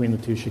hour between the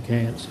two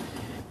chicanes.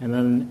 And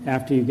then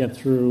after you get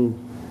through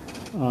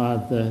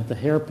the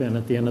hairpin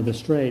at the end of the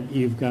straight,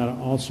 you've got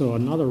also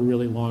another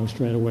really long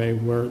straightaway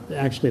where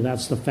actually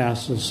that's the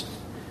fastest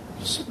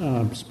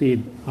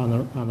speed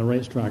on the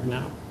racetrack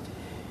now.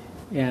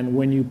 And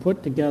when you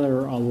put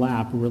together a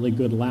really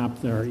good lap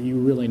there, you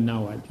really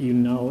know it. You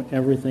know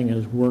everything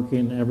is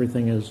working,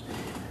 everything is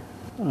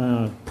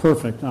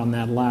perfect on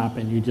that lap,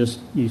 and you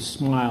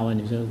smile and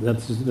you say,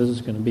 this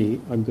is going to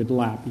be a good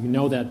lap. You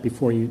know that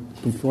before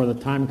the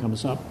time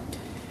comes up.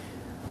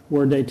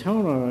 Where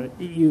Daytona,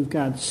 you've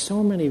got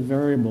so many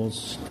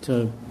variables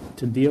to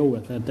deal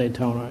with at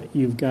Daytona.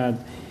 You've got,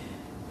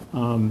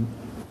 a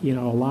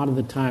lot of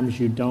the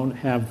times you don't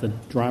have the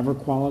driver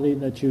quality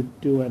that you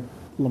do at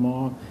Le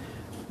Mans.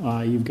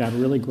 You've got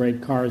really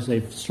great cars.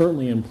 They've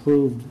certainly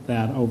improved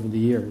that over the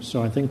years.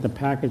 So I think the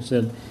package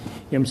that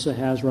IMSA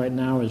has right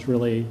now is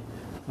really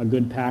a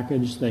good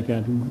package. They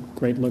got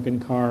great-looking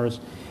cars.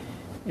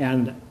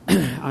 And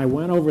I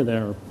went over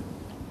there,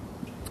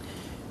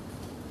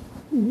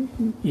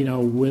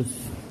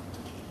 with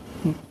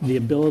the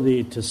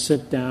ability to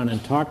sit down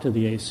and talk to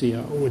the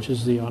ACO, which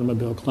is the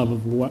Automobile Club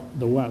of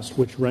the West,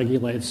 which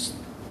regulates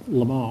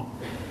Le Mans.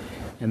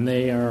 And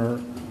they are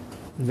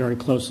very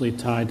closely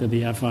tied to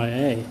the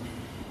FIA.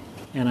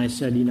 And I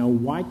said,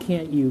 why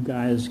can't you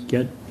guys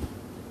get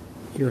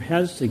your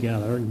heads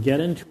together,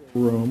 get into a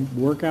room,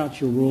 work out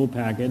your rule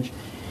package,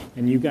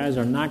 and you guys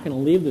are not going to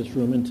leave this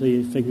room until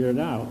you figure it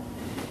out.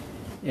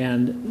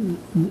 And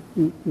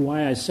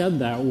why I said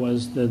that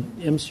was that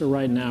IMSA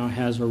right now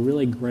has a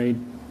really great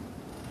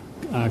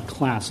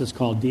class. It's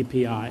called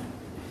DPI.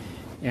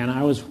 And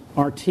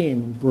our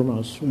team,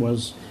 Brumos,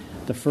 was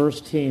the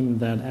first team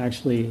that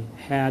actually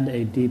had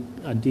a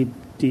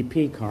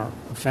DP car,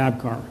 a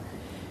fab car.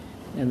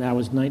 And that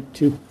was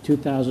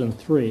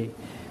 2003.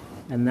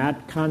 And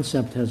that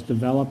concept has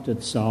developed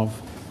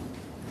itself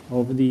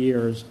over the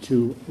years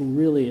to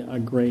really a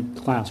great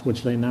class,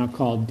 which they now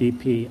call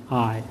DPI,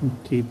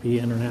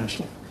 DP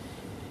International.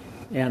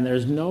 And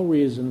there's no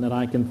reason that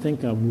I can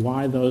think of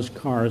why those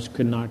cars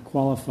could not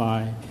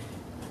qualify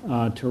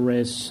to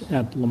race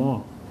at Le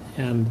Mans.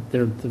 and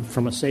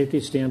from a safety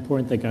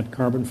standpoint, they got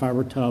carbon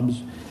fiber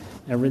tubs,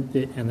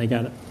 everything, and they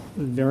got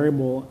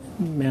variable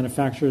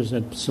manufacturers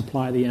that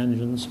supply the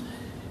engines.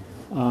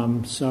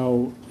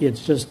 So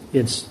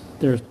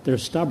they're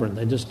stubborn.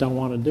 They just don't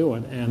want to do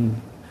it,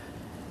 and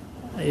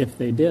if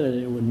they did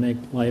it, it would make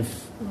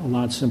life a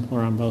lot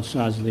simpler on both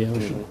sides of the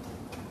ocean.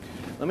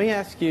 Let me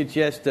ask you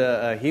just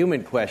a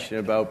human question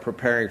about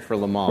preparing for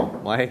Le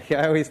Mans. Like,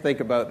 I always think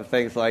about the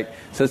things like,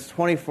 so it's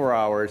 24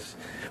 hours.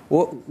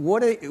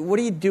 What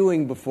are you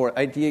doing before?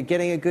 Are you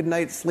getting a good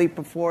night's sleep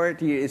before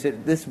it? Is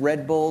it this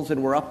Red Bulls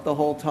and we're up the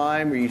whole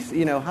time?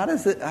 Or how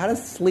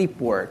does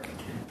sleep work?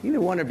 Either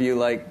one of you,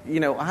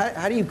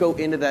 how do you go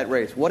into that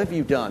race? What have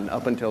you done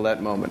up until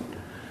that moment?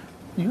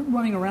 You're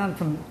running around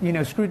from,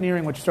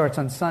 scrutineering, which starts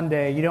on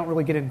Sunday. You don't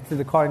really get into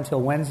the car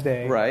until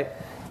Wednesday. Right.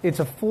 It's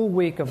a full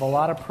week of a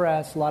lot of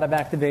press, a lot of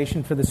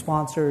activation for the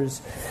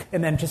sponsors,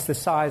 and then just the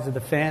size of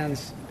the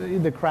fans.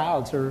 The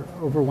crowds are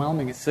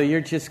overwhelming. So you're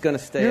just going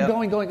to stay up?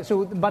 You're going.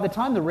 So by the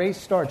time the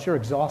race starts, you're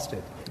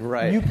exhausted.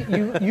 Right.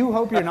 You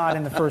hope you're not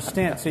in the first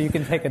stint so you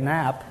can take a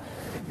nap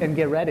and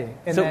get ready.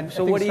 And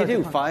so what do you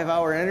do?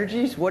 5-hour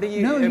energies? What do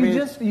you? No,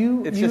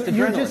 it's just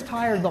you're just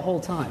tired the whole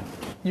time.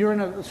 You're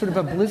in a sort of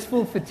a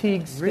blissful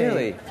fatigue state.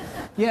 Really?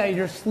 Yeah,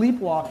 you're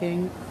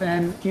sleepwalking,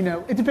 and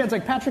it depends.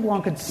 Like Patrick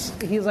Long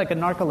he's like a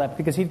narcoleptic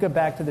because he'd go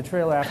back to the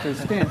trailer after his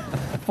stint,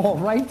 fall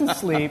right to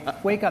sleep,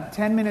 wake up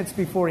 10 minutes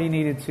before he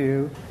needed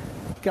to,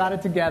 got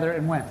it together,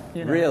 and went.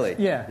 Really?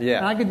 Yeah.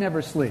 And I could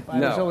never sleep. I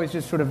was always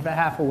just sort of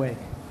half awake.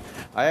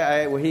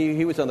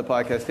 He was on the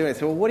podcast too. I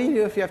said, well, what do you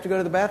do if you have to go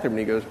to the bathroom? And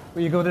he goes,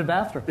 well, you go to the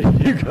bathroom.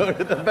 You go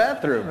to the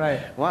bathroom.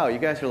 Right. Wow, you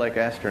guys are like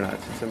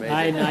astronauts. It's amazing.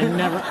 I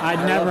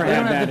never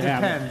had that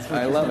happen.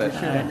 I love it.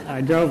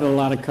 I drove with a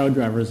lot of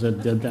co-drivers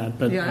that did that,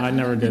 but I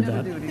never did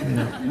that.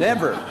 No.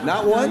 Never?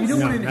 Not once? You don't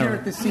want to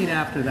inherit the seat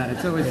after that.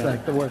 It's always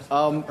like the worst.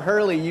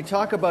 Hurley, you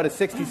talk about a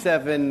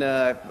 67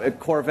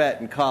 Corvette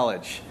in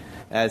college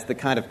as the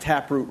kind of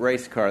taproot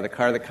race car, the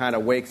car that kind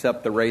of wakes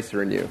up the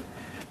racer in you.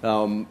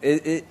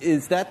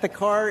 Is that the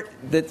car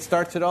that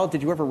starts it all?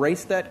 Did you ever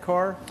race that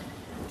car?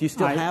 Do you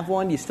still have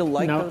one? Do you still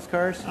like those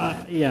cars?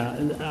 Yeah,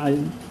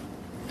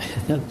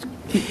 that's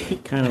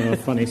kind of a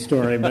funny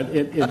story, but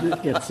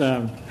it's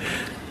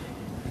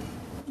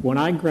when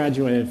I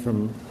graduated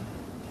from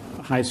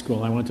high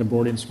school, I went to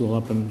boarding school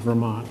up in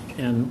Vermont,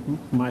 and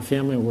my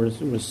family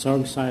was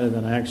so excited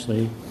that I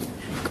actually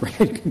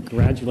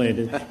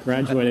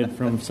graduated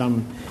from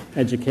some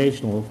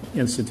educational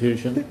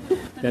institution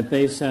that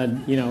they said,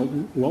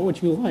 what would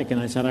you like?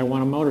 And I said, I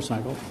want a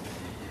motorcycle.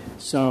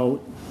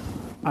 So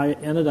I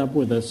ended up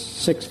with a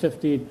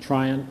 650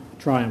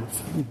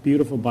 Triumph,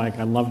 beautiful bike.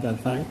 I loved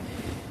that thing.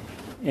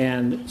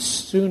 And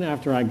soon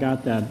after I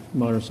got that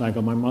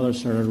motorcycle, my mother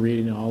started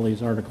reading all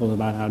these articles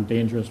about how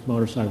dangerous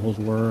motorcycles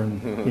were,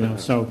 and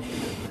so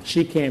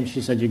she came.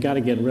 She said, "You got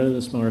to get rid of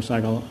this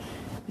motorcycle.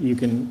 You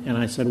can." And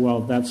I said,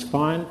 "Well, that's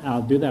fine.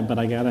 I'll do that, but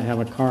I got to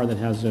have a car that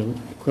has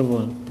an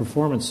equivalent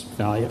performance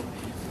value."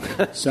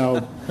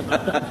 So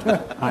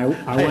I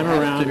went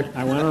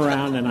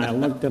around and I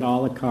looked at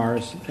all the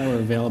cars that were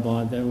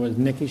available. There was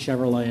Nicky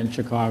Chevrolet in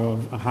Chicago,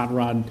 a hot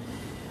rod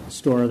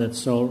store that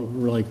sold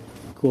really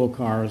cool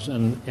cars,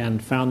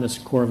 and found this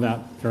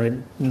Corvette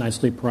very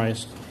nicely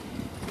priced.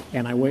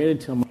 And I waited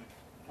till my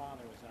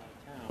father was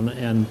out of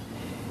town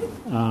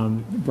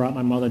and brought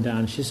my mother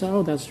down. She said,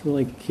 "Oh, that's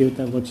really cute.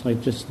 That looks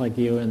just like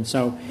you." And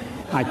so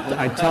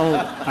I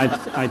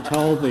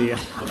told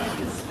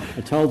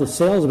the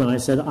salesman, I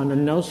said, "Under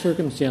no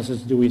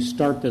circumstances do we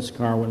start this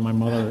car when my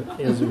mother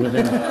is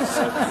within it." That's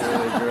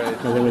really great.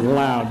 Because it was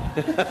loud.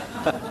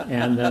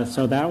 And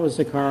so that was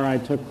the car I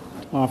took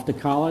off to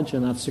college,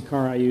 and that's the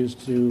car I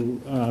used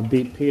to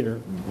beat Peter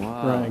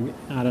Gregg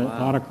at an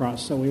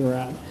autocross that we were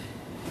at.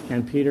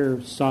 And Peter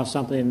saw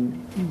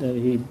something that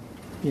he,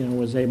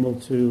 was able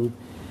to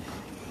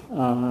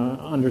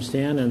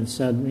understand, and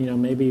said,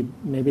 maybe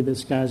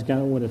this guy's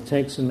got what it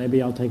takes, and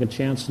maybe I'll take a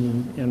chance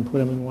and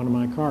put him in one of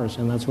my cars.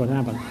 And that's what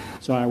happened.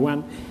 So I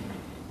went.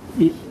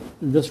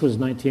 This was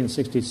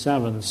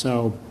 1967,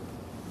 so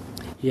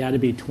you had to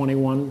be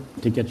 21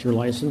 to get your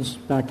license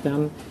back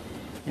then.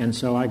 And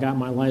so I got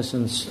my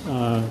license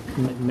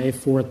May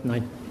 4th,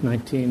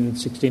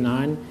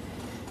 1969.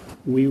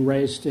 We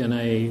raced in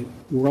a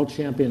world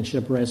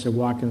championship race at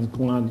Watkins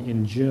Glen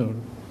in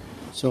June.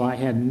 So I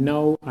had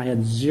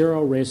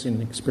zero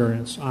racing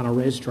experience on a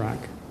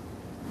racetrack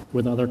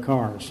with other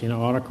cars.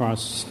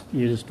 Autocross,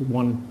 you just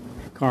one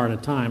car at a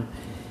time.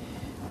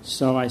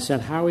 So I said,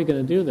 "How are we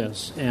going to do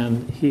this?"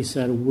 And he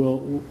said,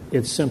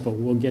 "It's simple.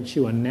 We'll get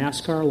you a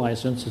NASCAR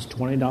license. It's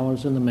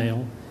 $20 in the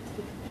mail.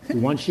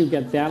 Once you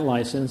get that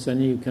license, then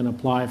you can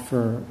apply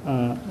for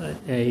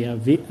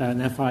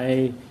an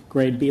FIA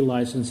Grade B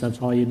license. That's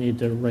all you need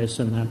to race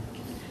in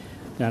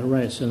that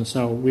race." And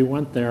so we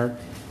went there.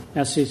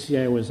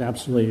 SCCA was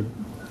absolutely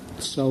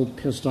so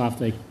pissed off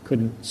they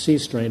couldn't see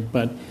straight,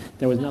 but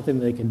there was nothing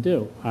they could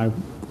do. I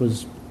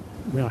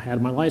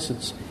had my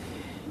license.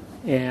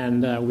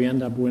 And we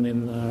ended up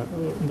winning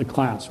the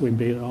class. We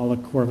beat all the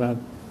Corvette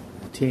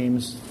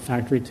teams,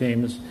 factory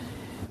teams.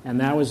 And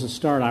that was the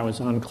start. I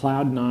was on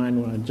cloud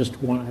 9 when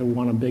I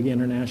won a big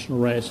international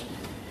race.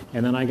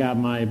 And then I got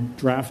my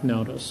draft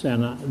notice.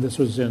 And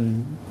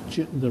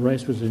the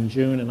race was in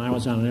June, and I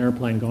was on an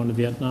airplane going to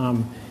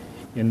Vietnam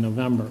in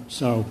November.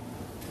 So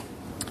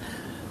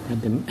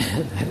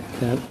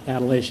that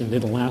adulation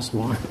didn't last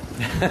long.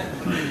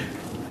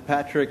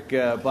 Patrick,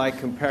 by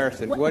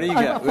comparison, what do you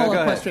got? A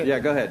follow-up question. Yeah,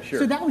 go ahead. Sure.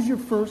 So that was your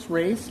first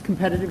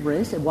competitive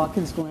race at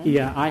Watkins Glen?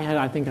 Yeah,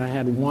 I think I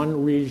had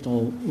one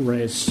regional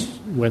race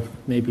with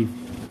maybe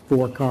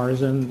 4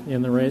 cars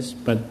in the race,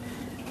 but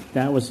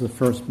that was the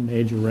first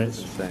major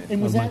race.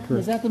 And was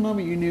that the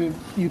moment you knew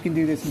you can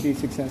do this and be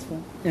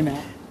successful in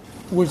that?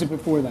 Or was it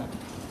before that?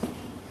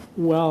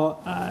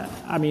 Well,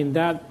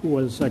 that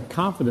was a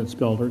confidence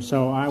builder.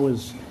 So I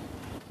was,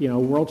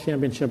 World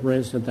Championship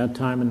race at that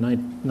time in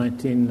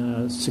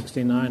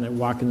 1969 at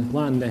Watkins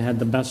Glen. They had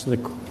the best of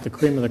the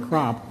cream of the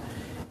crop,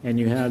 and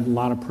you had a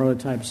lot of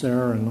prototypes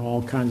there and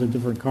all kinds of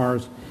different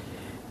cars.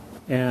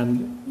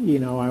 And,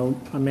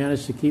 I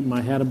managed to keep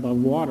my head above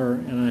water,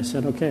 and I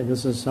said, okay,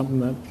 this is something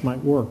that might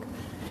work.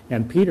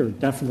 And Peter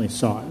definitely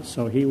saw it.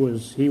 So he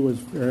was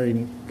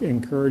very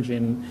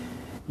encouraging,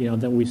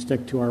 that we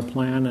stick to our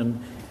plan.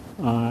 And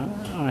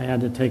I had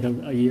to take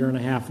a year and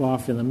a half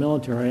off in the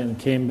military and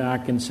came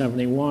back in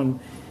 71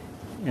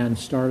 and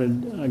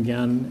started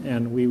again.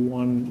 And we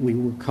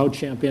were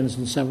co-champions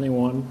in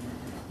 71.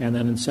 And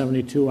then in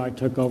 72, I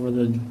took over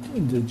the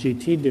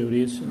GT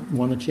duties,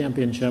 won the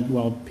championship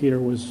while Peter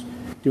was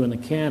doing the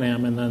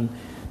Can-Am. And then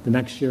the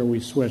next year we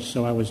switched.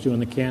 So I was doing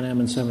the Can-Am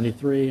in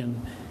 73,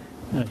 and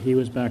he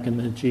was back in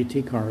the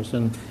GT cars.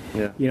 And,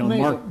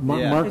 Mark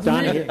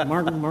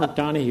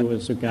Donahue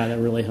was the guy that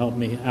really helped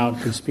me out,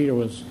 because Peter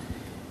was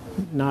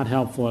not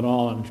helpful at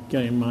all in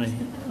getting my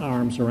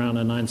arms around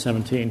a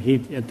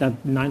 917.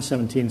 That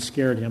 917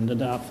 scared him to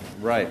death.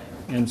 Right.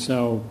 And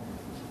so...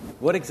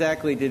 What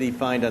exactly did he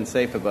find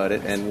unsafe about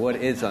it, and what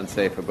is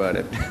unsafe about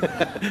it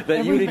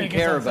that you didn't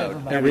care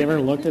about? Have you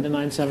ever looked at a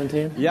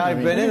 917? Yeah,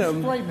 I've been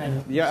in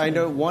them. Yeah, I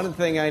know. One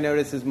thing I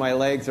notice is my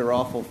legs are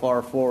awful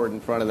far forward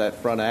in front of that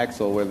front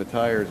axle where the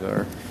tires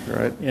are.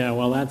 Right. Yeah.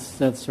 Well,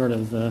 that's sort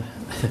of the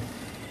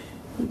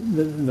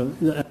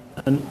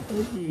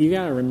you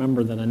got to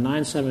remember that a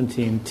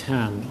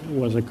 917-10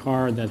 was a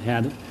car that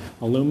had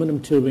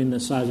aluminum tubing the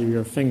size of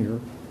your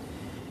finger,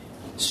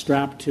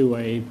 strapped to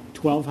a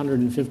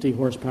 1,250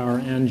 horsepower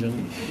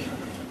engine,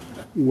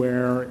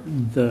 where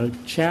the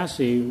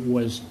chassis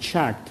was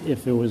checked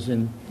if it was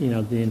the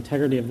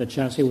integrity of the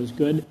chassis was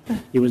good.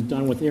 It was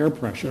done with air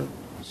pressure.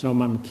 So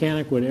my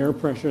mechanic would air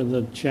pressure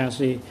the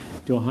chassis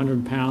to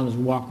 100 pounds,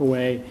 walk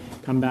away,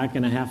 come back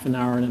in a half an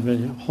hour, and if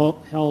it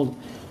held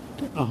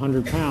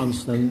 100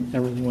 pounds, then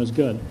everything was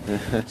good.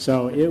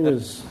 So it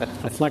was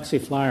a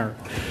flexi flyer.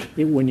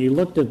 When you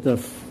looked at the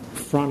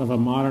front of a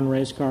modern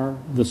race car,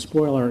 the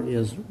spoiler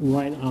is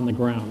right on the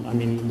ground. I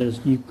mean,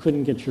 you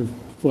couldn't get your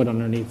foot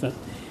underneath it.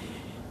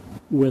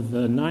 With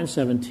the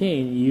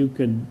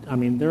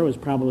 917, there was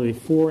probably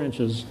 4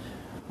 inches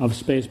of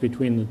space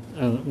between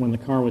when the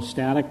car was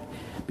static,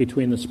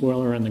 between the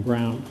spoiler and the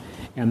ground.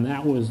 And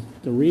that was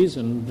the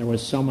reason there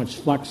was so much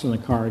flex in the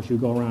car as you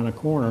go around a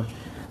corner,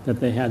 that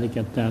they had to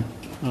get that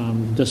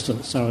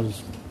distance. So it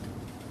was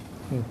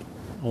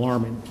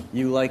alarming.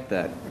 You like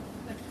that?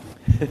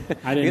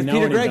 I didn't know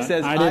Peter any Gregg better.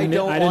 says, I didn't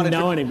know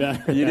any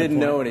better. You didn't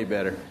know any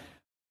better.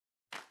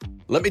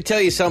 Let me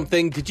tell you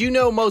something. Did you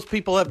know most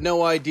people have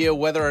no idea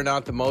whether or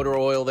not the motor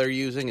oil they're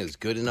using is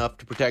good enough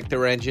to protect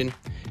their engine?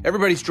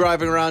 Everybody's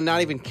driving around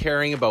not even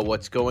caring about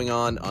what's going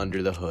on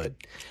under the hood.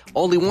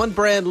 Only one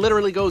brand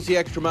literally goes the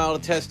extra mile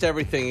to test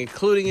everything,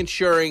 including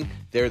ensuring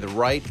they're the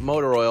right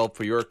motor oil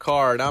for your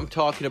car, and I'm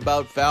talking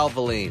about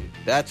Valvoline.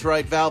 That's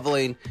right,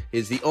 Valvoline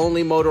is the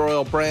only motor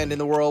oil brand in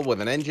the world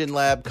with an engine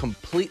lab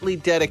completely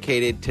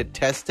dedicated to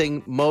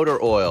testing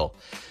motor oil.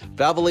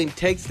 Valvoline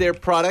takes their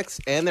products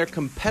and their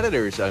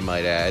competitors, I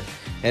might add,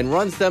 and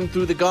runs them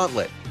through the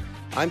gauntlet.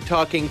 I'm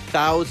talking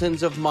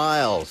thousands of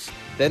miles.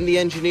 Then the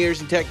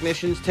engineers and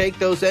technicians take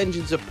those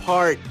engines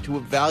apart to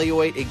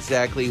evaluate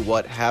exactly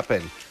what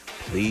happened.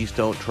 Please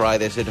don't try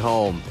this at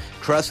home.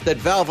 Trust that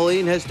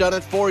Valvoline has done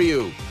it for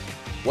you.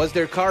 Was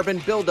there carbon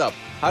buildup?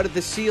 How did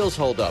the seals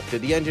hold up?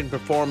 Did the engine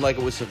perform like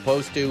it was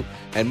supposed to?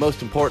 And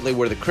most importantly,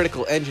 were the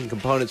critical engine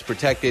components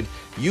protected?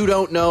 You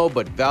don't know,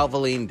 but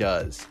Valvoline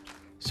does.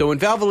 So when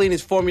Valvoline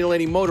is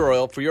formulating motor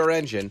oil for your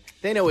engine,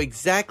 they know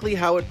exactly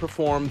how it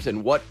performs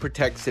and what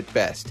protects it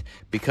best,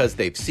 because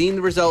they've seen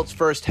the results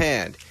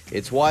firsthand.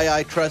 It's why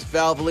I trust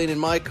Valvoline in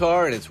my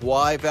car, and it's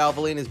why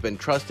Valvoline has been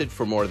trusted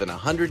for more than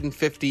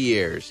 150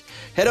 years.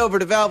 Head over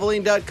to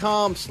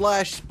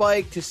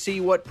Valvoline.com/Spike to see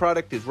what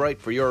product is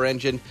right for your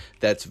engine.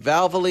 That's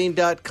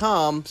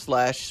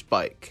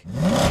Valvoline.com/Spike.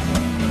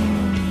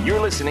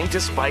 You're listening to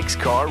Spike's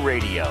Car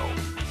Radio.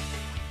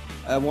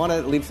 I want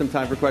to leave some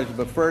time for questions,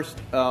 but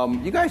first,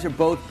 you guys are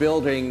both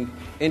building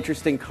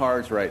interesting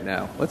cars right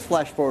now. Let's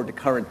flash forward to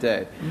current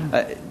day.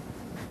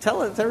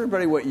 Tell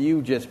everybody what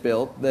you just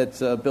built that's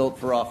built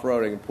for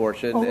off-roading,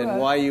 Porsche, and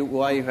why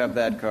you have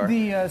that car.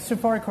 The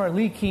Safari car,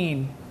 Lee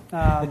Keen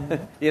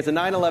He has a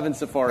 911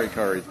 Safari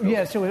car. He's built.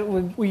 Yeah,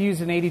 so we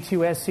use an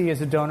 82 SC as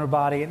a donor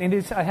body, and it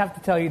is, I have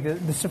to tell you,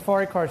 the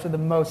Safari cars are the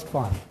most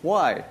fun.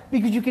 Why?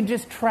 Because you can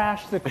just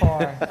trash the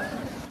car,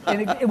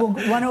 and it will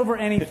run over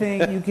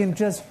anything. You can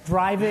just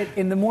drive it,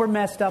 and the more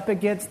messed up it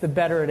gets, the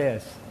better it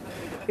is.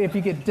 If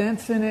you get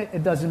dents in it,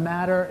 it doesn't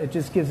matter. It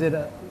just gives it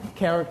a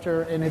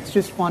character, and it's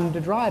just fun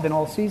to drive in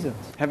all seasons.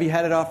 Have you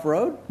had it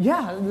off-road?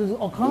 Yeah,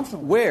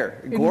 constantly.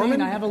 Where? In Gorman?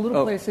 Maine. I have a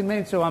little place in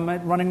Maine, so I'm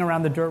running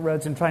around the dirt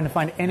roads and trying to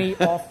find any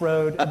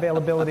off-road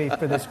availability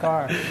for this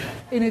car.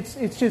 And it's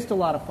just a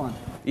lot of fun.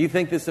 You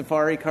think the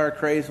Safari car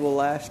craze will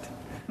last?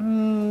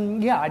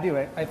 Yeah, I do.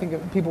 I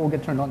think people will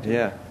get turned on to it.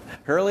 Yeah.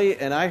 Hurley,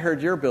 and I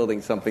heard you're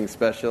building something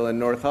special in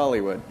North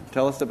Hollywood.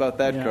 Tell us about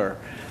that car.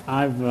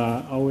 I've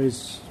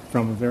always,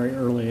 from a very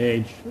early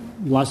age,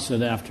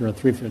 lusted after a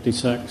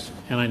 356,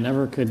 and I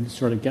never could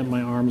sort of get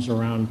my arms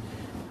around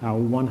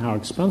how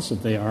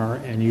expensive they are,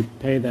 and you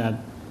pay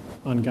that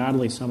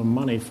ungodly sum of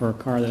money for a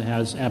car that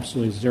has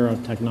absolutely zero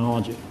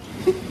technology.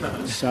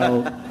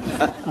 So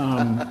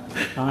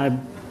I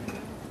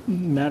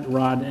met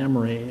Rod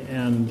Emery,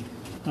 and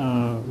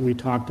we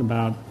talked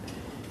about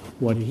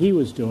what he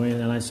was doing,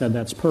 and I said,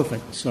 that's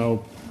perfect.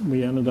 So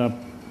we ended up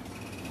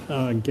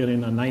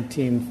getting a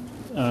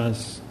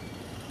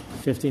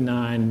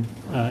 1959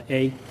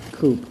 A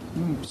coupe.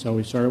 So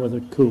we started with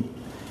a coupe,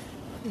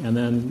 and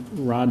then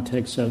Rod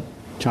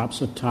chops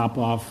the top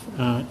off,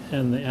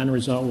 and the end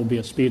result will be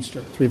a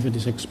Speedster,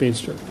 356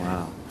 Speedster.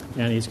 Wow.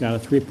 And he's got a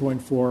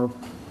 3.4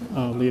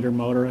 liter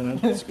motor in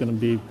it. It's going to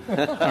be,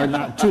 or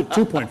not,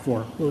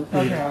 2.4.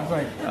 Okay, I was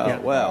like,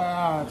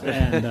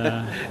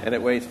 And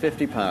it weighs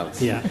 50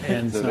 pounds. Yeah,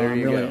 and so there I'm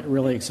you go.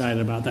 really excited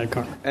about that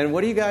car. And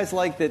what do you guys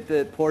like that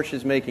Porsche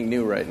is making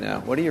new right now?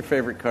 What are your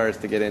favorite cars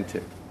to get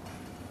into?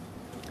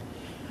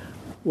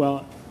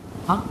 Well,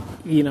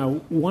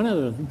 one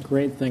of the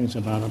great things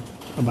about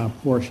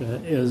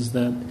Porsche is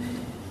that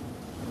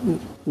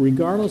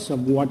regardless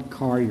of what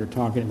car you're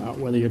talking about,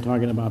 whether you're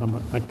talking about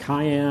a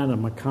Cayenne, a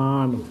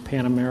Macan, a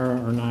Panamera,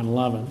 or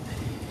 911,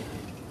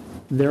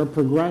 their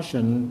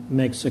progression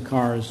makes the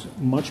cars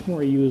much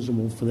more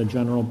usable for the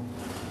general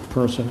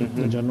person,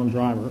 the general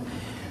driver.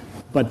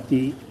 But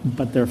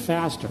they're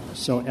faster.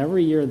 So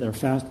every year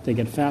they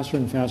get faster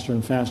and faster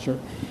and faster.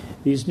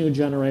 These new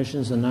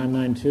generations, the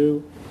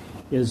 992,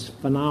 is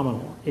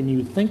phenomenal. And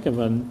you think of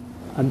a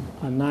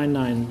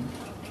 99,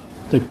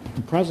 the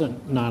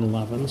present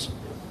 911s,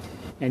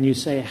 and you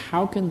say,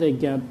 how can they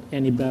get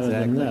any better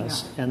than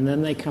this? Yeah. And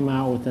then they come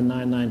out with the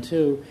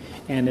 992,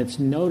 and it's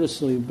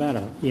noticeably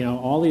better.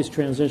 All these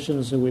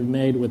transitions that we've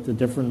made with the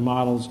different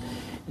models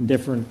and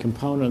different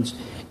components,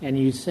 and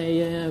you say,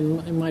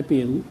 it might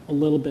be a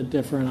little bit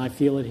different. I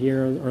feel it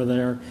here or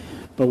there.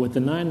 But with the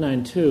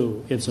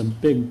 992, it's a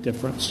big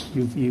difference.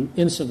 You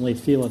instantly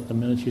feel it the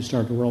minute you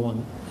start to roll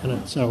in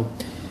it. So,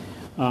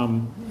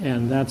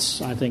 and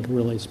that's, I think,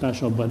 really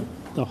special. But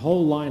the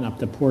whole lineup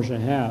that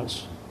Porsche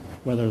has,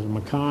 whether it's a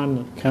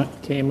Macan,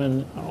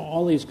 Cayman,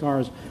 all these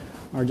cars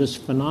are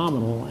just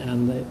phenomenal,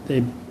 and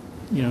they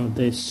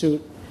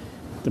suit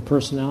the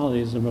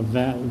personalities of a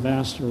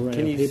vast array of people.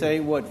 Can you say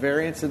what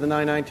variants of the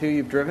 992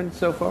 you've driven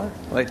so far?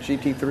 Like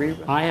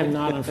GT3? I have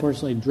not,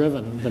 unfortunately,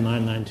 driven the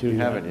 992 You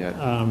yet. haven't yet.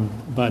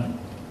 But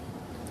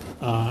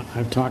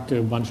I've talked to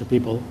a bunch of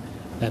people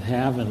that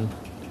have, and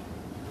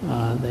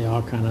they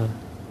all kind of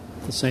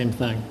the same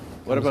thing.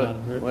 What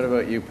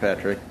about you,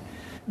 Patrick?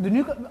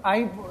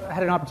 I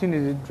had an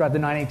opportunity to drive the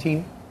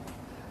 918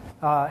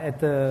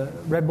 at the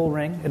Red Bull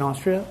Ring in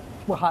Austria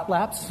with hot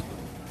laps,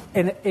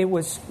 and it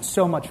was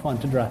so much fun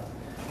to drive.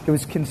 It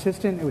was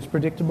consistent, it was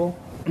predictable,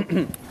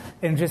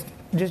 and just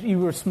you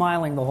were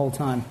smiling the whole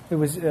time. It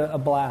was a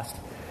blast.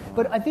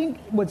 But I think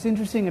what's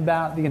interesting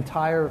about the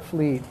entire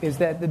fleet is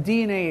that the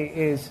DNA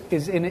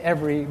is in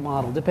every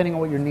model, depending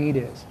on what your need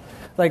is.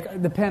 Like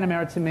the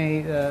Panamera, to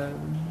me, the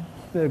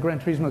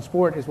Gran Turismo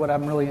Sport is what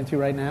I'm really into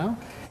right now.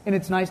 And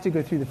it's nice to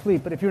go through the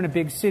fleet. But if you're in a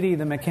big city,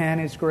 the Macan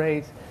is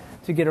great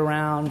to get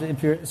around. I'm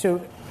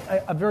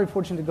very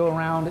fortunate to go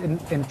around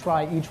and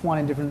try each one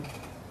in different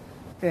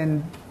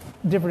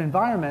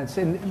environments.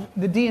 And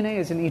the DNA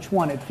is in each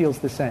one. It feels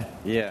the same.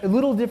 Yeah. A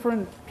little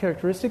different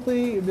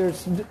characteristically.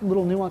 There's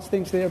little nuanced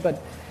things there,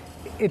 but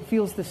it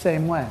feels the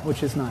same way,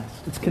 which is nice.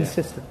 It's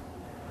consistent.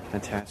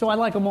 Fantastic. So I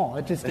like them all.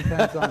 It just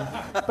depends on.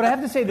 But I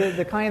have to say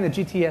the Cayenne, the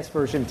GTS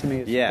version, to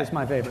me is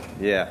my favorite.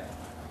 Yeah.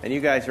 And you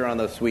guys are on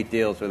those sweet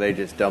deals where they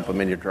just dump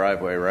them in your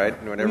driveway, right?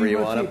 Whenever you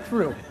want them.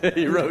 Through.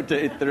 You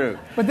rotate through.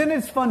 But then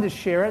it's fun to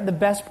share it. The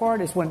best part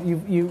is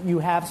when you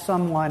have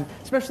someone,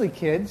 especially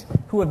kids,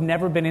 who have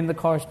never been in the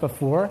cars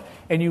before,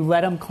 and you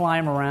let them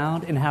climb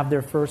around and have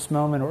their first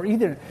moment, or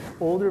either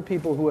older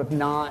people who have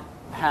not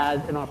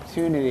had an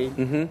opportunity.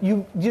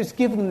 You just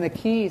give them the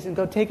keys and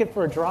go take it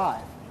for a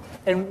drive.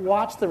 And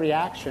watch the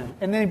reaction,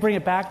 and then bring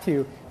it back to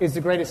you is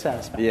the greatest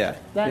satisfaction. Yeah.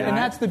 And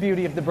that's the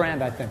beauty of the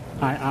brand, I think.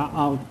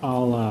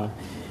 I'll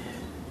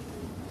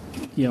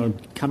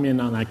come in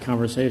on that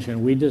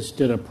conversation. We just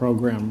did a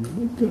program,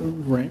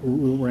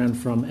 ran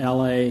from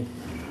L.A.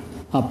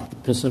 up the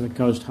Pacific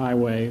Coast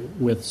Highway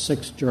with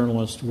 6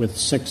 journalists with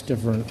 6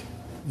 different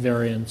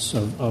variants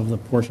of the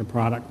Porsche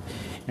product,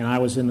 and I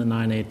was in the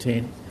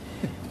 918.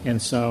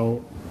 And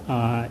so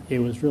it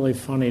was really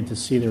funny to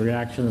see the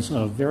reactions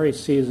of very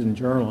seasoned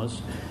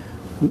journalists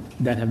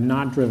that have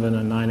not driven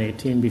a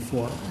 918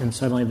 before, and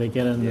suddenly they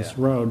get in this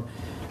road,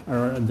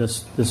 or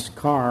this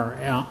car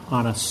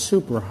on a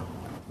super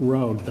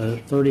road, the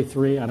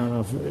 33. I don't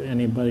know if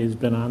anybody's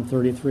been on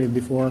 33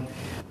 before,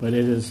 but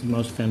it is the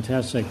most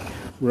fantastic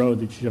road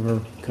that you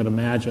ever could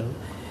imagine.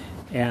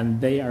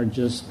 And they are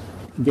just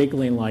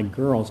giggling like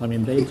girls. I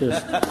mean, they go,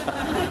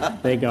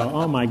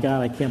 oh my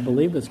God, I can't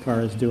believe this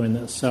car is doing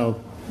this. So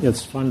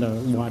it's fun to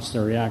watch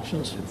their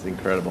reactions. It's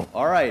incredible.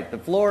 All right, the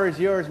floor is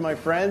yours, my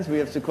friends. We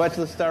have some questions.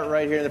 Let's start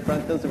right here in the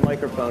front. There's a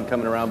microphone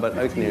coming around, but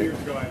I can hear you. 2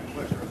 years ago, I had the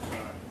pleasure of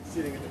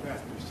sitting in the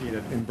passenger seat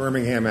in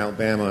Birmingham,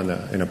 Alabama,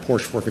 in a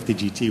Porsche 450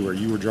 GT where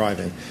you were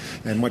driving.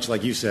 And much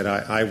like you said,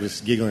 I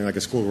was giggling like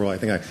a schoolgirl. I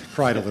think I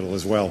cried a little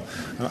as well.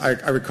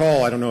 I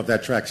recall, I don't know if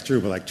that track's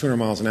true, but like 200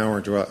 miles an hour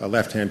into a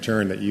left-hand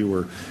turn that you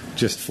were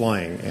just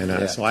flying.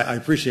 And so I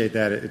appreciate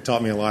that. It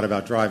taught me a lot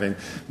about driving.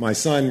 My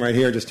son right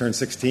here just turned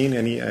 16.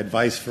 Any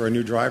advice for a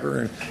new driver?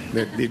 And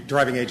the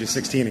driving age is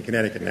 16 in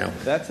Connecticut now.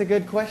 That's a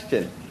good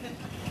question.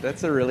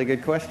 That's a really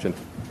good question.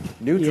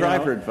 New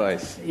driver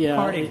advice. Yeah,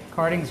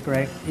 Karting's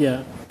great.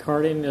 Yeah,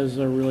 karting is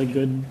a really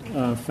good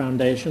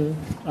foundation.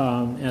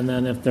 And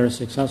then if they're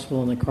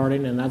successful in the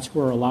karting, and that's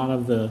where a lot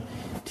of the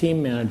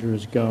team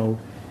managers go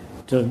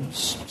to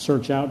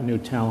search out new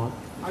talent.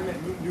 I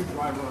meant new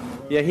driver on the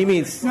road. Yeah, he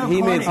means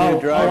new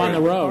driver. Oh, on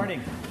the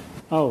road.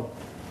 Karting. Oh,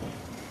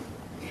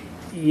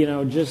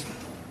 just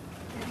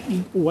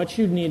what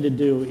you need to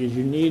do is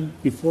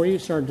before you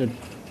start to,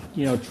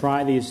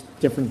 try these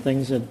different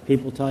things that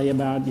people tell you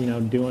about,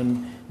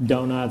 doing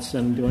donuts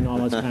and doing all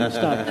this kind of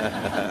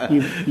stuff.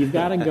 You've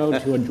got to go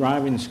to a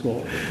driving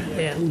school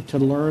and to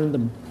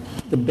learn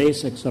the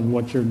basics of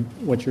what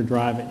you're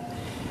driving.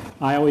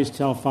 I always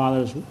tell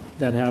fathers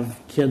that have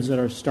kids that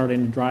are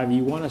starting to drive,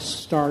 you want to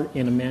start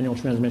in a manual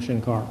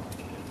transmission car.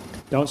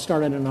 Don't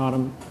start in an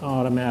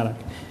automatic.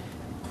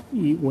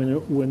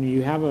 When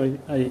you have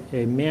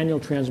a manual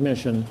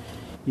transmission,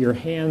 your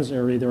hands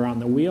are either on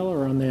the wheel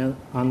or on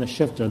the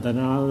shifter. They're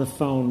not on the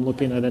phone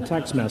looking at a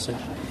text message.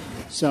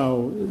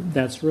 So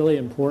that's really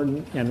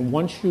important. And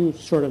once you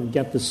sort of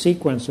get the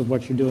sequence of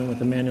what you're doing with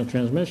the manual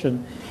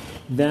transmission,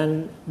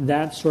 then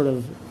that sort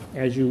of,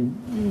 as you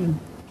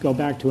go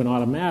back to an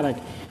automatic,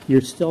 you're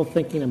still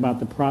thinking about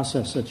the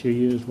process that you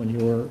used when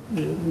you were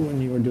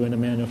doing a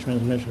manual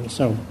transmission.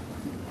 So,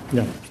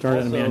 start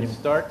in a manual.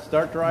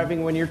 Start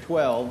driving when you're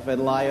 12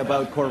 and lie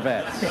about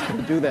Corvettes.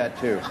 Do that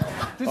too.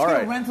 Just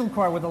get a rental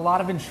car with a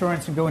lot of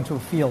insurance and go into a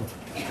field.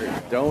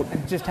 Don't.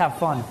 And just have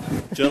fun.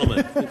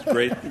 Gentlemen, it's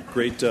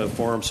great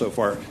forum so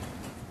far.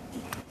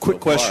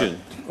 Quick question.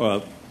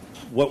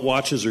 What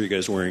watches are you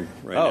guys wearing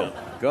right now?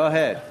 Go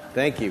ahead.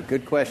 Thank you.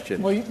 Good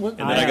question. And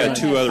then I got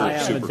 2 other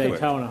super quick.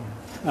 Daytona.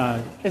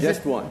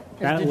 Just one.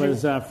 That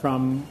was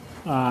from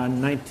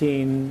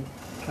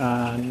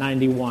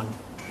 1991.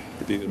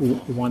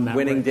 Won that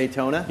Winning race.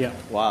 Daytona? Yeah.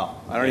 Wow.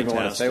 I don't even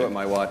want to say what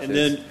my watch and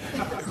is. then,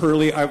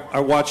 Hurley, I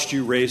watched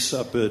you race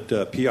up at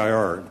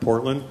PIR in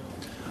Portland.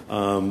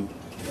 I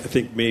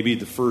think maybe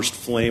the first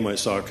flame I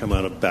saw come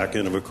out of the back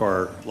end of a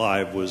car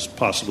live was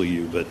possibly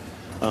you. But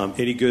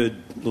any good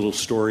little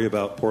story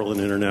about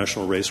Portland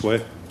International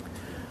Raceway?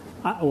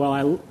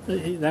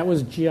 That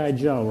was G.I.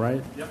 Joe,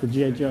 right? Yep. The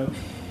G.I. Joe.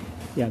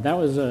 Yeah, that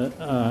was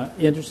a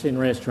interesting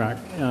racetrack.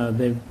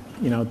 The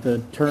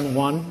turn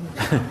 1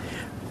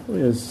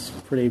 was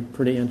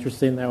pretty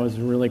interesting. That was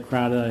really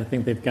crowded. I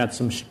think they've got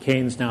some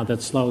chicanes now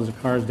that slows the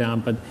cars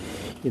down. But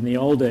in the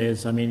old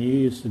days, I mean, you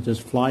used to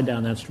just fly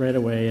down that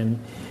straightaway, and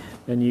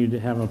then you'd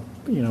have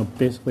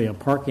basically a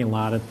parking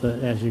lot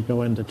as you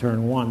go into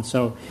turn 1.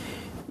 So.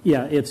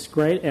 Yeah, it's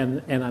great,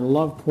 and I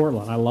love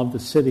Portland. I love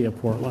the city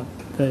of Portland.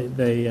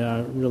 They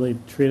really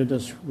treated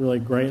us really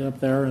great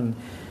up there, and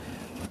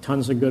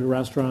tons of good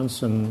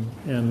restaurants, and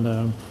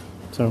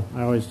so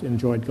I always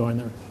enjoyed going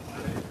there.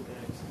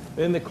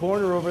 In the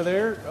corner over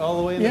there, all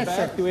the way in the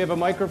back. Sir. Do we have a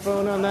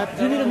microphone on that?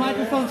 Do you need a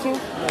microphone, sir?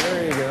 Oh,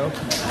 there you go.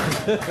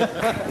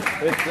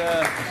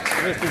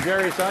 It's Mr.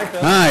 Jerry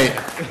Seinfeld.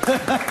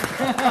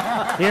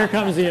 Hi. Here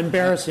comes the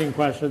embarrassing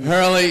question.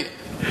 Hurley,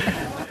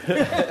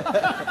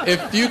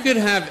 if you could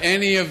have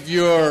any of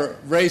your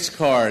race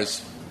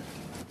cars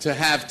to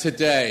have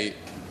today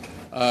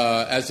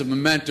as a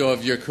memento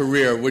of your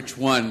career, which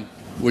one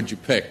would you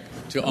pick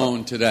to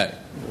own today?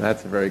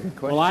 That's a very good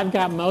question. Well, I've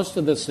got most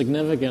of the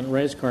significant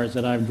race cars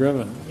that I've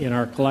driven in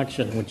our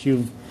collection, which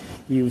you've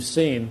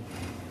seen.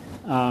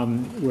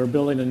 We're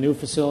building a new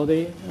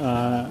facility.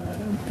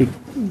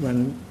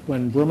 When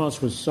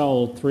Brumos was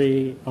sold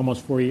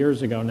almost 4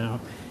 years ago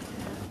now,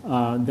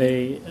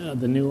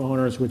 the new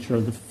owners, which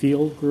are the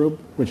Field Group,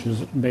 which is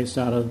based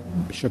out of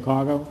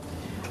Chicago,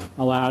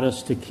 allowed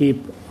us to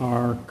keep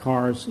our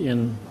cars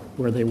in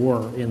where they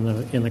were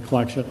in the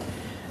collection.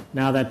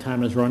 Now that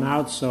time has run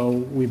out, so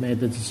we made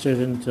the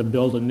decision to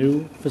build a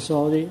new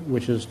facility,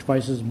 which is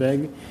twice as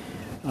big,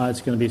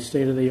 It's going to be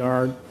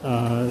state-of-the-art.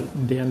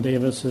 Dan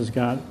Davis has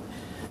got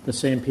the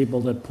same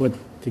people that put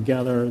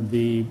together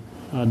the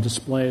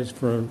displays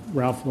for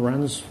Ralph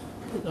Lauren's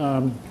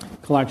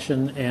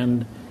collection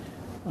and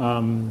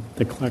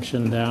the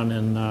collection down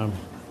in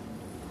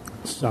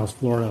South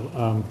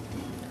Florida.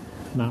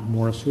 Not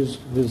Morris. Who's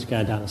the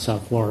guy down in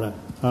South Florida?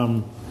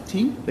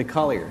 Team? The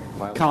Collier.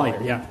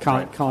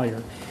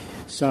 Collier.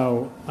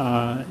 So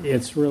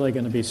it's really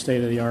going to be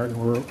state-of-the-art, and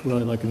we're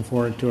really looking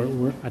forward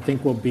to it. I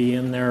think we'll be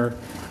in there.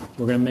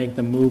 We're going to make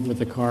the move with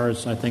the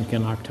cars, I think,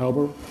 in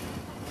October.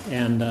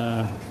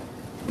 And,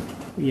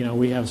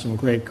 we have some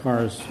great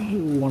cars.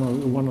 One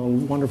of the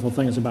wonderful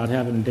things about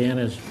having Dan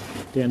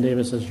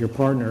Davis as your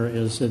partner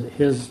is that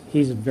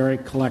he's very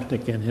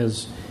eclectic in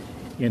his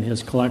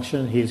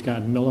collection. He's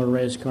got Miller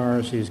race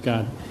cars. He's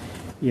got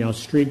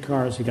street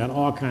cars. He's got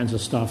all kinds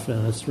of stuff,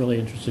 and it's really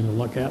interesting to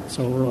look at.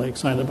 So we're really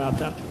excited about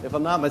that. If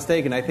I'm not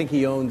mistaken, I think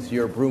he owns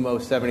your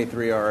Brumo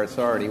 73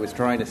 RSR, and he was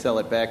trying to sell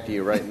it back to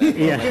you right in that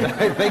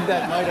moment. I think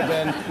that might have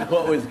been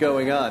what was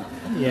going on.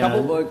 Yeah.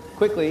 Couple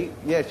quickly.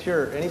 Yeah,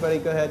 sure. Anybody,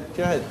 go ahead.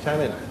 Chime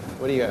in.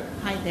 What do you got?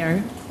 Hi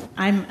there.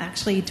 I'm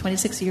actually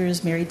 26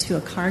 years married to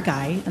a car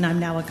guy, and I'm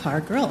now a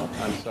car girl.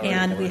 I'm sorry.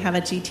 And we have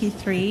a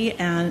GT3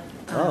 and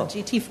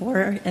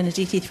GT4 and a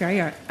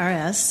GT3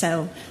 RS,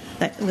 so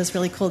that was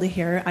really cool to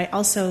hear. I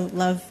also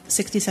love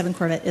 67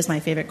 Corvette is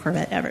my favorite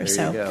Corvette ever.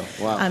 There you go.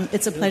 Wow.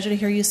 It's a pleasure to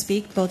hear you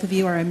speak. Both of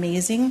you are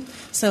amazing.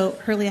 So,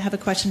 Hurley, I have a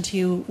question to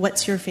you.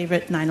 What's your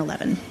favorite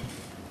 911?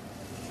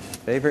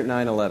 Favorite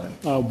 911?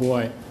 Oh,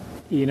 boy.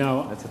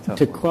 That's a tough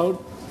to one.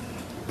 quote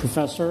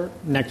Professor,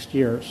 next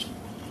year's.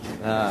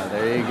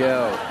 There you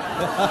go.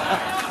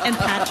 And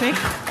Patrick?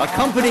 A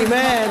company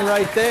man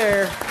right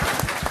there.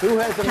 Who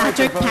has a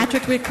microphone?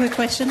 Patrick, quick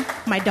question.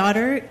 My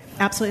daughter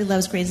absolutely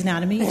loves Grey's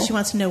Anatomy. She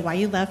wants to know why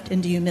you left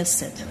and do you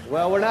miss it?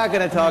 Well, we're not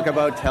going to talk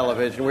about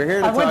television. We're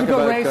here to talk about I went to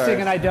go racing cars.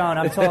 and I don't.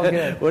 I'm so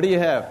good. What do you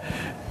have?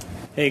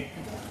 Hey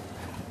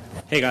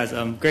guys,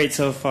 great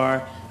so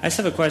far. I just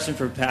have a question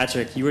for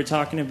Patrick. You were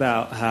talking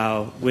about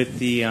how with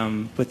the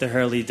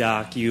Hurley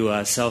doc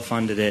you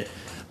self-funded it.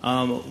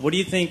 What do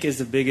you think is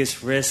the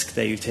biggest risk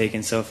that you've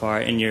taken so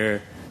far in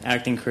your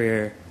acting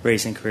career,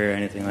 racing career,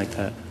 anything like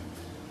that?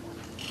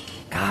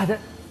 God,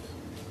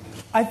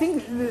 I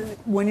think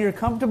when you're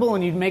comfortable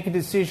and you make a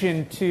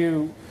decision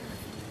to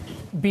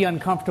be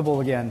uncomfortable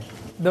again,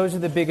 those are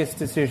the biggest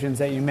decisions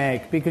that you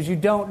make because you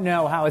don't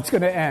know how it's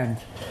going to end.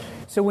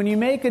 So when you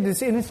make a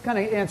decision, and this kind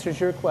of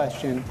answers your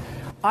question,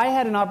 I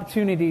had an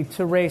opportunity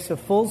to race a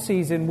full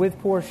season with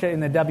Porsche in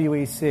the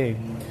WEC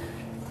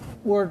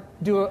or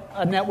do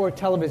a network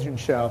television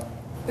show,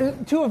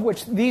 two of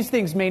which these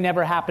things may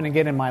never happen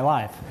again in my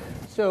life.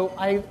 So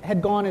I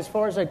had gone as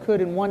far as I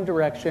could in one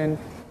direction.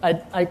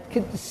 I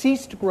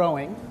ceased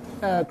growing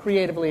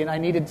creatively, and I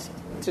needed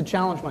to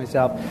challenge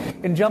myself.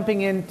 And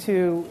jumping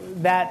into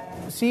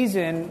that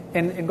season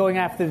and going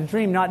after the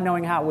dream, not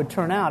knowing how it would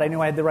turn out, I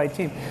knew I had the right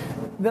team.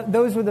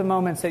 Those were the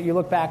moments that you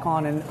look back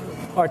on and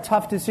are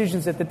tough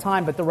decisions at the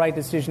time, but the right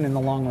decision in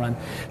the long run.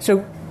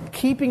 So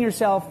keeping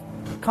yourself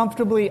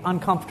comfortably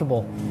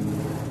uncomfortable.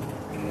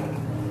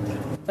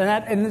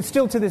 And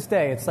still to this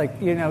day, it's like,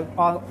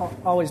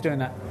 always doing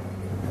that.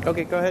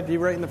 Okay, go ahead. You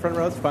right in the front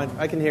row. It's fine.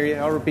 I can hear you.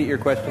 I'll repeat your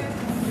question.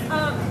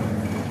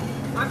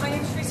 My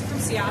name is Teresa from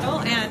Seattle,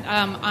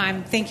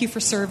 and thank you for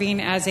serving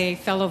as a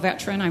fellow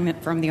veteran. I'm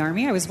from the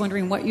Army. I was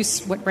wondering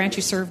what branch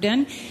you served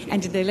in,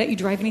 and did they let you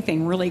drive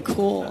anything really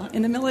cool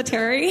in the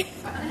military?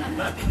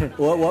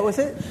 What was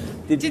it?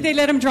 Did they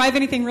let him drive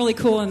anything really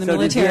cool in the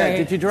military?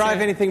 Did you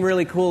drive anything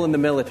really cool in the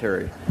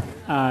military?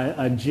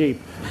 A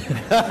Jeep.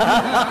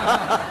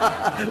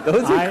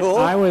 Those are cool.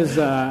 I was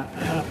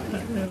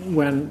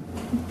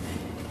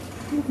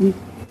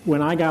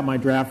when I got my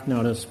draft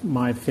notice,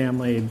 my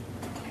family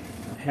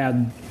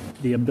had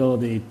the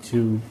ability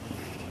to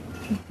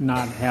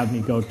not have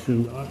me go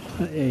to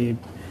a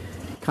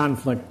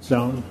conflict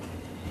zone.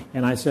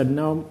 And I said,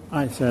 no.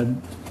 I said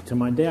to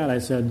my dad,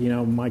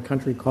 my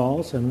country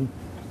calls and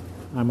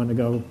I'm going to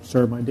go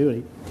serve my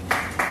duty.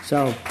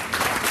 So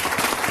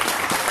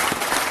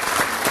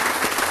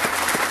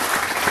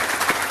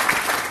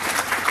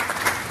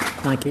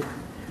thank you.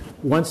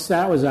 Once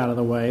that was out of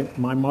the way,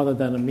 my mother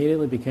then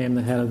immediately became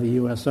the head of the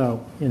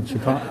USO in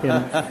Chicago,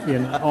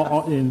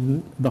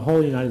 in the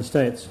whole United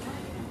States.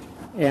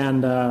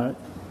 And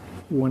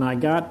when I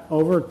got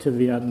over to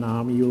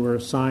Vietnam, you were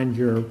assigned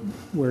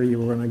where you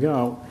were going to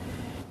go,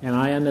 and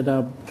I ended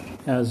up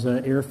as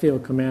an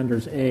airfield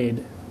commander's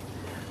aide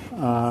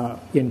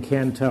in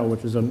Can Tho,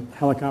 which is a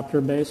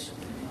helicopter base,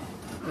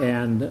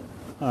 and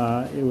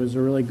it was a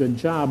really good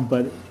job.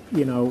 But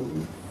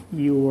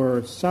you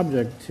were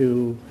subject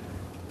to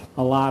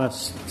a lot of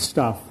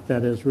stuff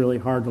that is really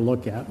hard to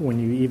look at when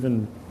you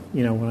even,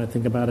 when I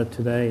think about it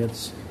today,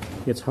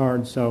 it's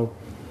hard. So,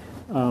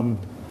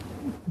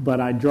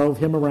 but I drove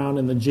him around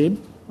in the Jeep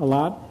a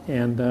lot,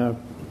 and,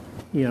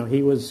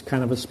 he was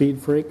kind of a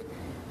speed freak,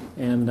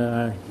 and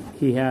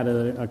he had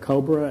a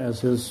Cobra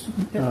as his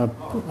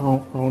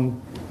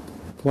own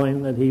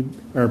plane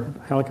or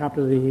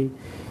helicopter that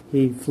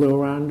he flew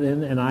around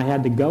in, and I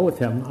had to go with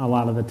him a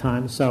lot of the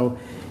time. So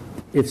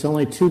it's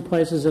only 2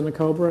 places in a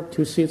Cobra,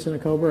 2 seats in a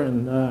Cobra,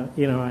 and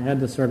I had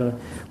to sort of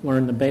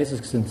learn the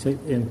basics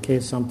in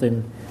case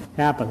something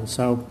happened.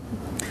 So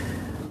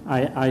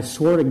I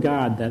swore to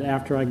God that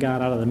after I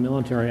got out of the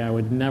military, I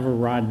would never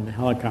ride in a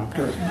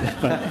helicopter,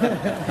 but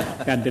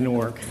that didn't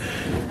work.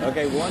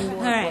 Okay, one more.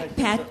 All right,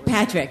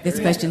 Patrick, this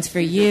question's for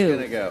you.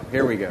 Gonna go.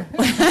 Here we go.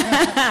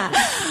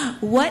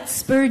 What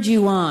spurred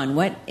you on?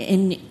 What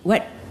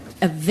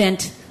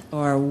event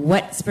or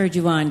what spurred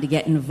you on to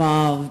get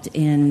involved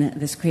in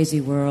this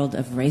crazy world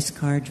of race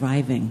car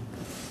driving?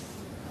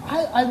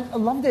 I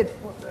loved it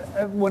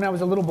when I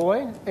was a little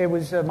boy. It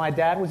was my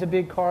dad was a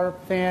big car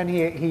fan.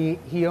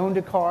 He owned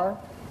a car,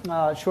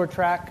 short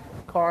track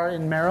car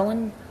in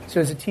Maryland. So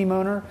as a team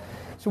owner,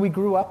 so we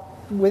grew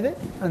up with it.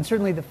 And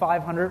certainly the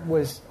 500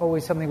 was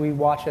always something we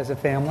watched as a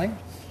family.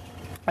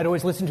 I'd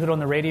always listen to it on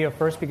the radio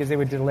first because they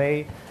would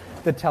delay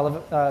the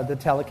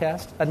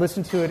telecast. I'd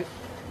listen to it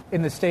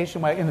in the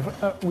station wagon.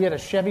 We had a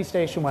Chevy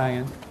station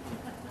wagon,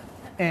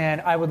 and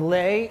I would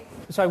lay.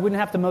 So I wouldn't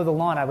have to mow the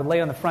lawn. I would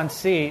lay on the front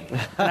seat,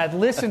 and I'd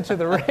listen to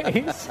the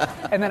race,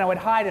 and then I would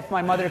hide if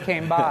my mother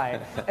came by,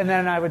 and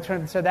then I would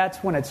turn. So that's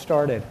when it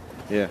started,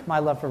 my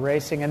love for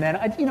racing. And then,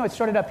 it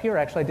started up here,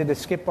 actually. I did the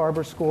Skip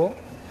Barber School.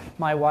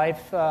 My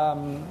wife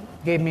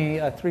gave me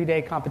a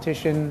 3-day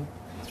competition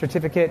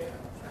certificate,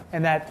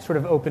 and that sort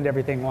of opened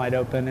everything wide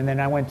open. And then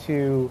I went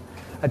to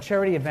a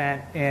charity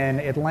event in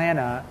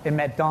Atlanta and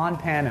met Don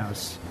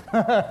Panos.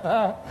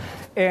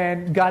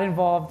 And got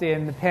involved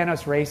in the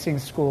Panos Racing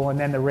School and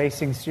then the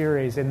racing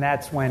series, and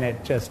that's when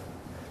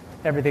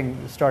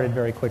everything started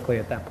very quickly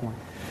at that point.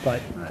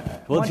 But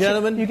well,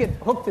 gentlemen, you get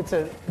hooked. It's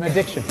an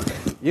addiction.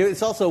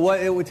 It's also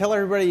tell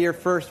everybody your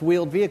first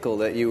wheeled vehicle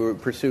that you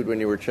pursued when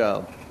you were a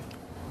child.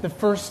 The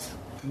first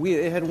wheel.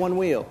 It had one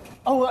wheel.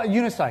 Oh, a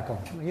unicycle.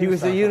 He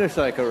was a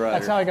unicycle rider.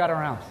 That's how I got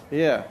around.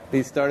 Yeah.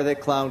 He started at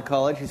Clown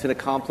College. He's an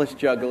accomplished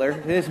juggler.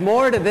 There's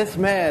more to this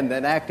man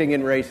than acting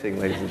and racing,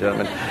 ladies and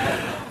gentlemen.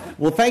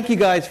 Well, thank you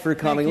guys for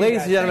coming.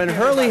 Ladies and gentlemen,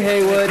 Hurley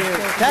Haywood,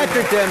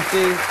 Patrick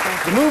Dempsey.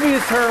 The movie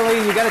is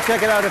Hurley. You got to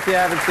check it out if you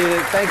haven't seen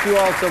it. Thank you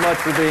all so much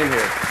for being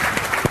here.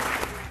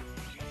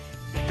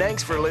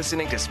 Thanks for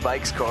listening to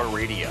Spike's Car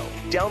Radio.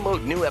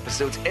 Download new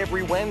episodes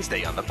every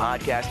Wednesday on the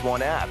Podcast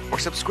One app or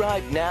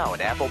subscribe now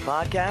at Apple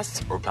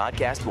Podcasts or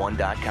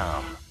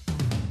PodcastOne.com.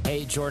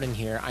 Hey, Jordan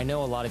here. I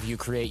know a lot of you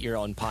create your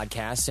own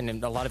podcasts,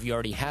 and a lot of you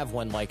already have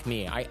one like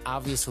me. I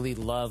obviously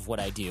love what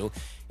I do.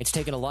 It's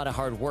taken a lot of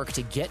hard work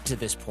to get to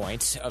this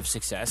point of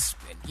success.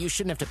 You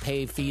shouldn't have to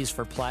pay fees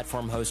for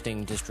platform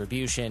hosting,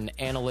 distribution,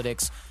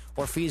 analytics,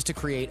 or fees to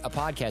create a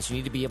podcast. You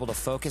need to be able to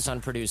focus on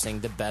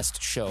producing the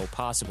best show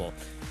possible.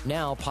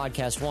 Now,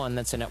 Podcast One,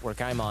 that's the network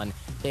I'm on,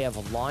 they have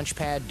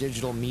Launchpad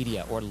Digital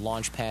Media, or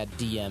Launchpad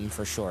DM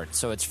for short.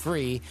 So it's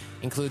free,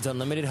 includes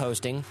unlimited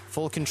hosting,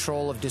 full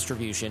control of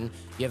distribution.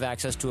 You have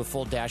access to a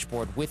full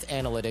dashboard with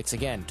analytics.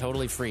 Again,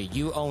 totally free.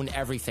 You own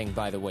everything,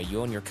 by the way. You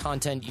own your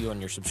content, you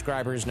own your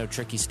subscribers, no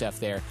tricky stuff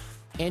there.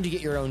 And you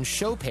get your own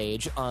show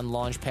page on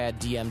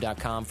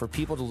launchpaddm.com for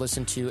people to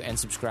listen to and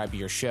subscribe to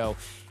your show.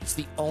 It's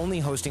the only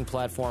hosting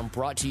platform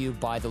brought to you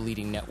by the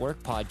leading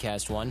network,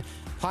 Podcast One.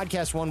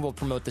 Podcast One will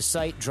promote the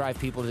site, drive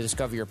people to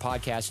discover your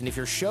podcast, and if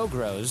your show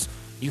grows,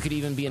 you could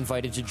even be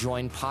invited to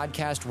join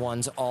Podcast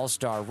One's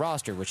all-star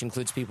roster, which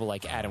includes people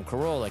like Adam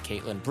Carolla,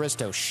 Caitlin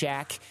Bristow,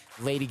 Shaq,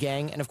 Lady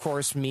Gang, and of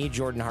course me,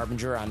 Jordan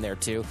Harbinger. I'm there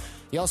too.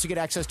 You also get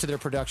access to their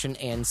production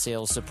and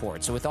sales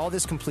support. So with all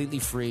this completely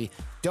free,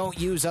 don't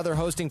use other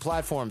hosting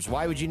platforms.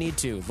 Why would you need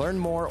to? Learn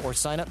more or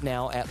sign up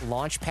now at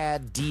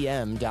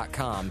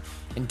launchpaddm.com.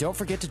 And don't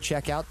forget to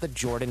check out The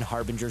Jordan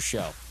Harbinger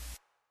Show.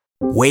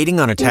 Waiting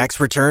on a tax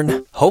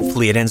return?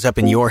 Hopefully it ends up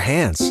in your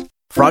hands.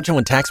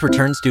 Fraudulent tax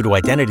returns due to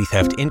identity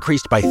theft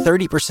increased by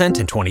 30%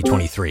 in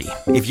 2023.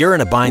 If you're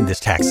in a bind this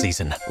tax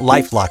season,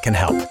 LifeLock can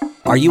help.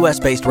 Our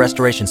U.S.-based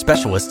restoration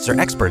specialists are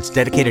experts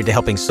dedicated to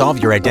helping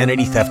solve your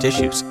identity theft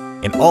issues.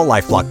 And all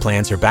LifeLock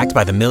plans are backed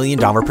by the $1 Million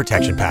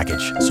Protection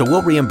Package. So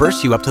we'll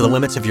reimburse you up to the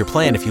limits of your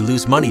plan if you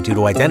lose money due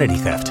to identity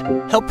theft.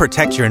 Help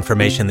protect your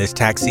information this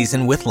tax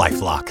season with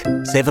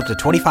LifeLock. Save up to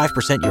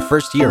 25% your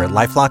first year at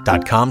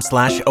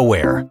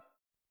LifeLock.com/aware.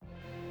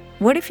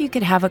 What if you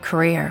could have a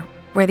career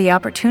where the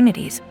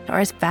opportunities are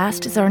as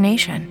vast as our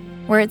nation,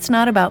 where it's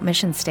not about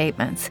mission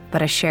statements,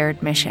 but a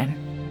shared mission?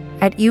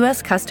 At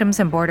U.S. Customs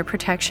and Border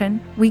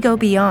Protection, we go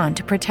beyond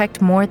to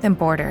protect more than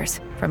borders.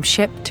 From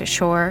ship to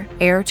shore,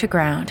 air to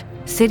ground,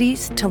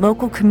 cities to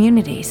local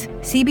communities,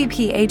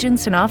 CBP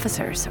agents and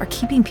officers are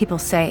keeping people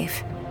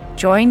safe.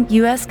 Join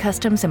U.S.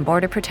 Customs and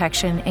Border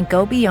Protection and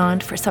go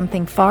beyond for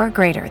something far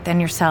greater than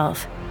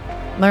yourself.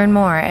 Learn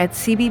more at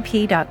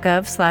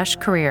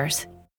cbp.gov/careers.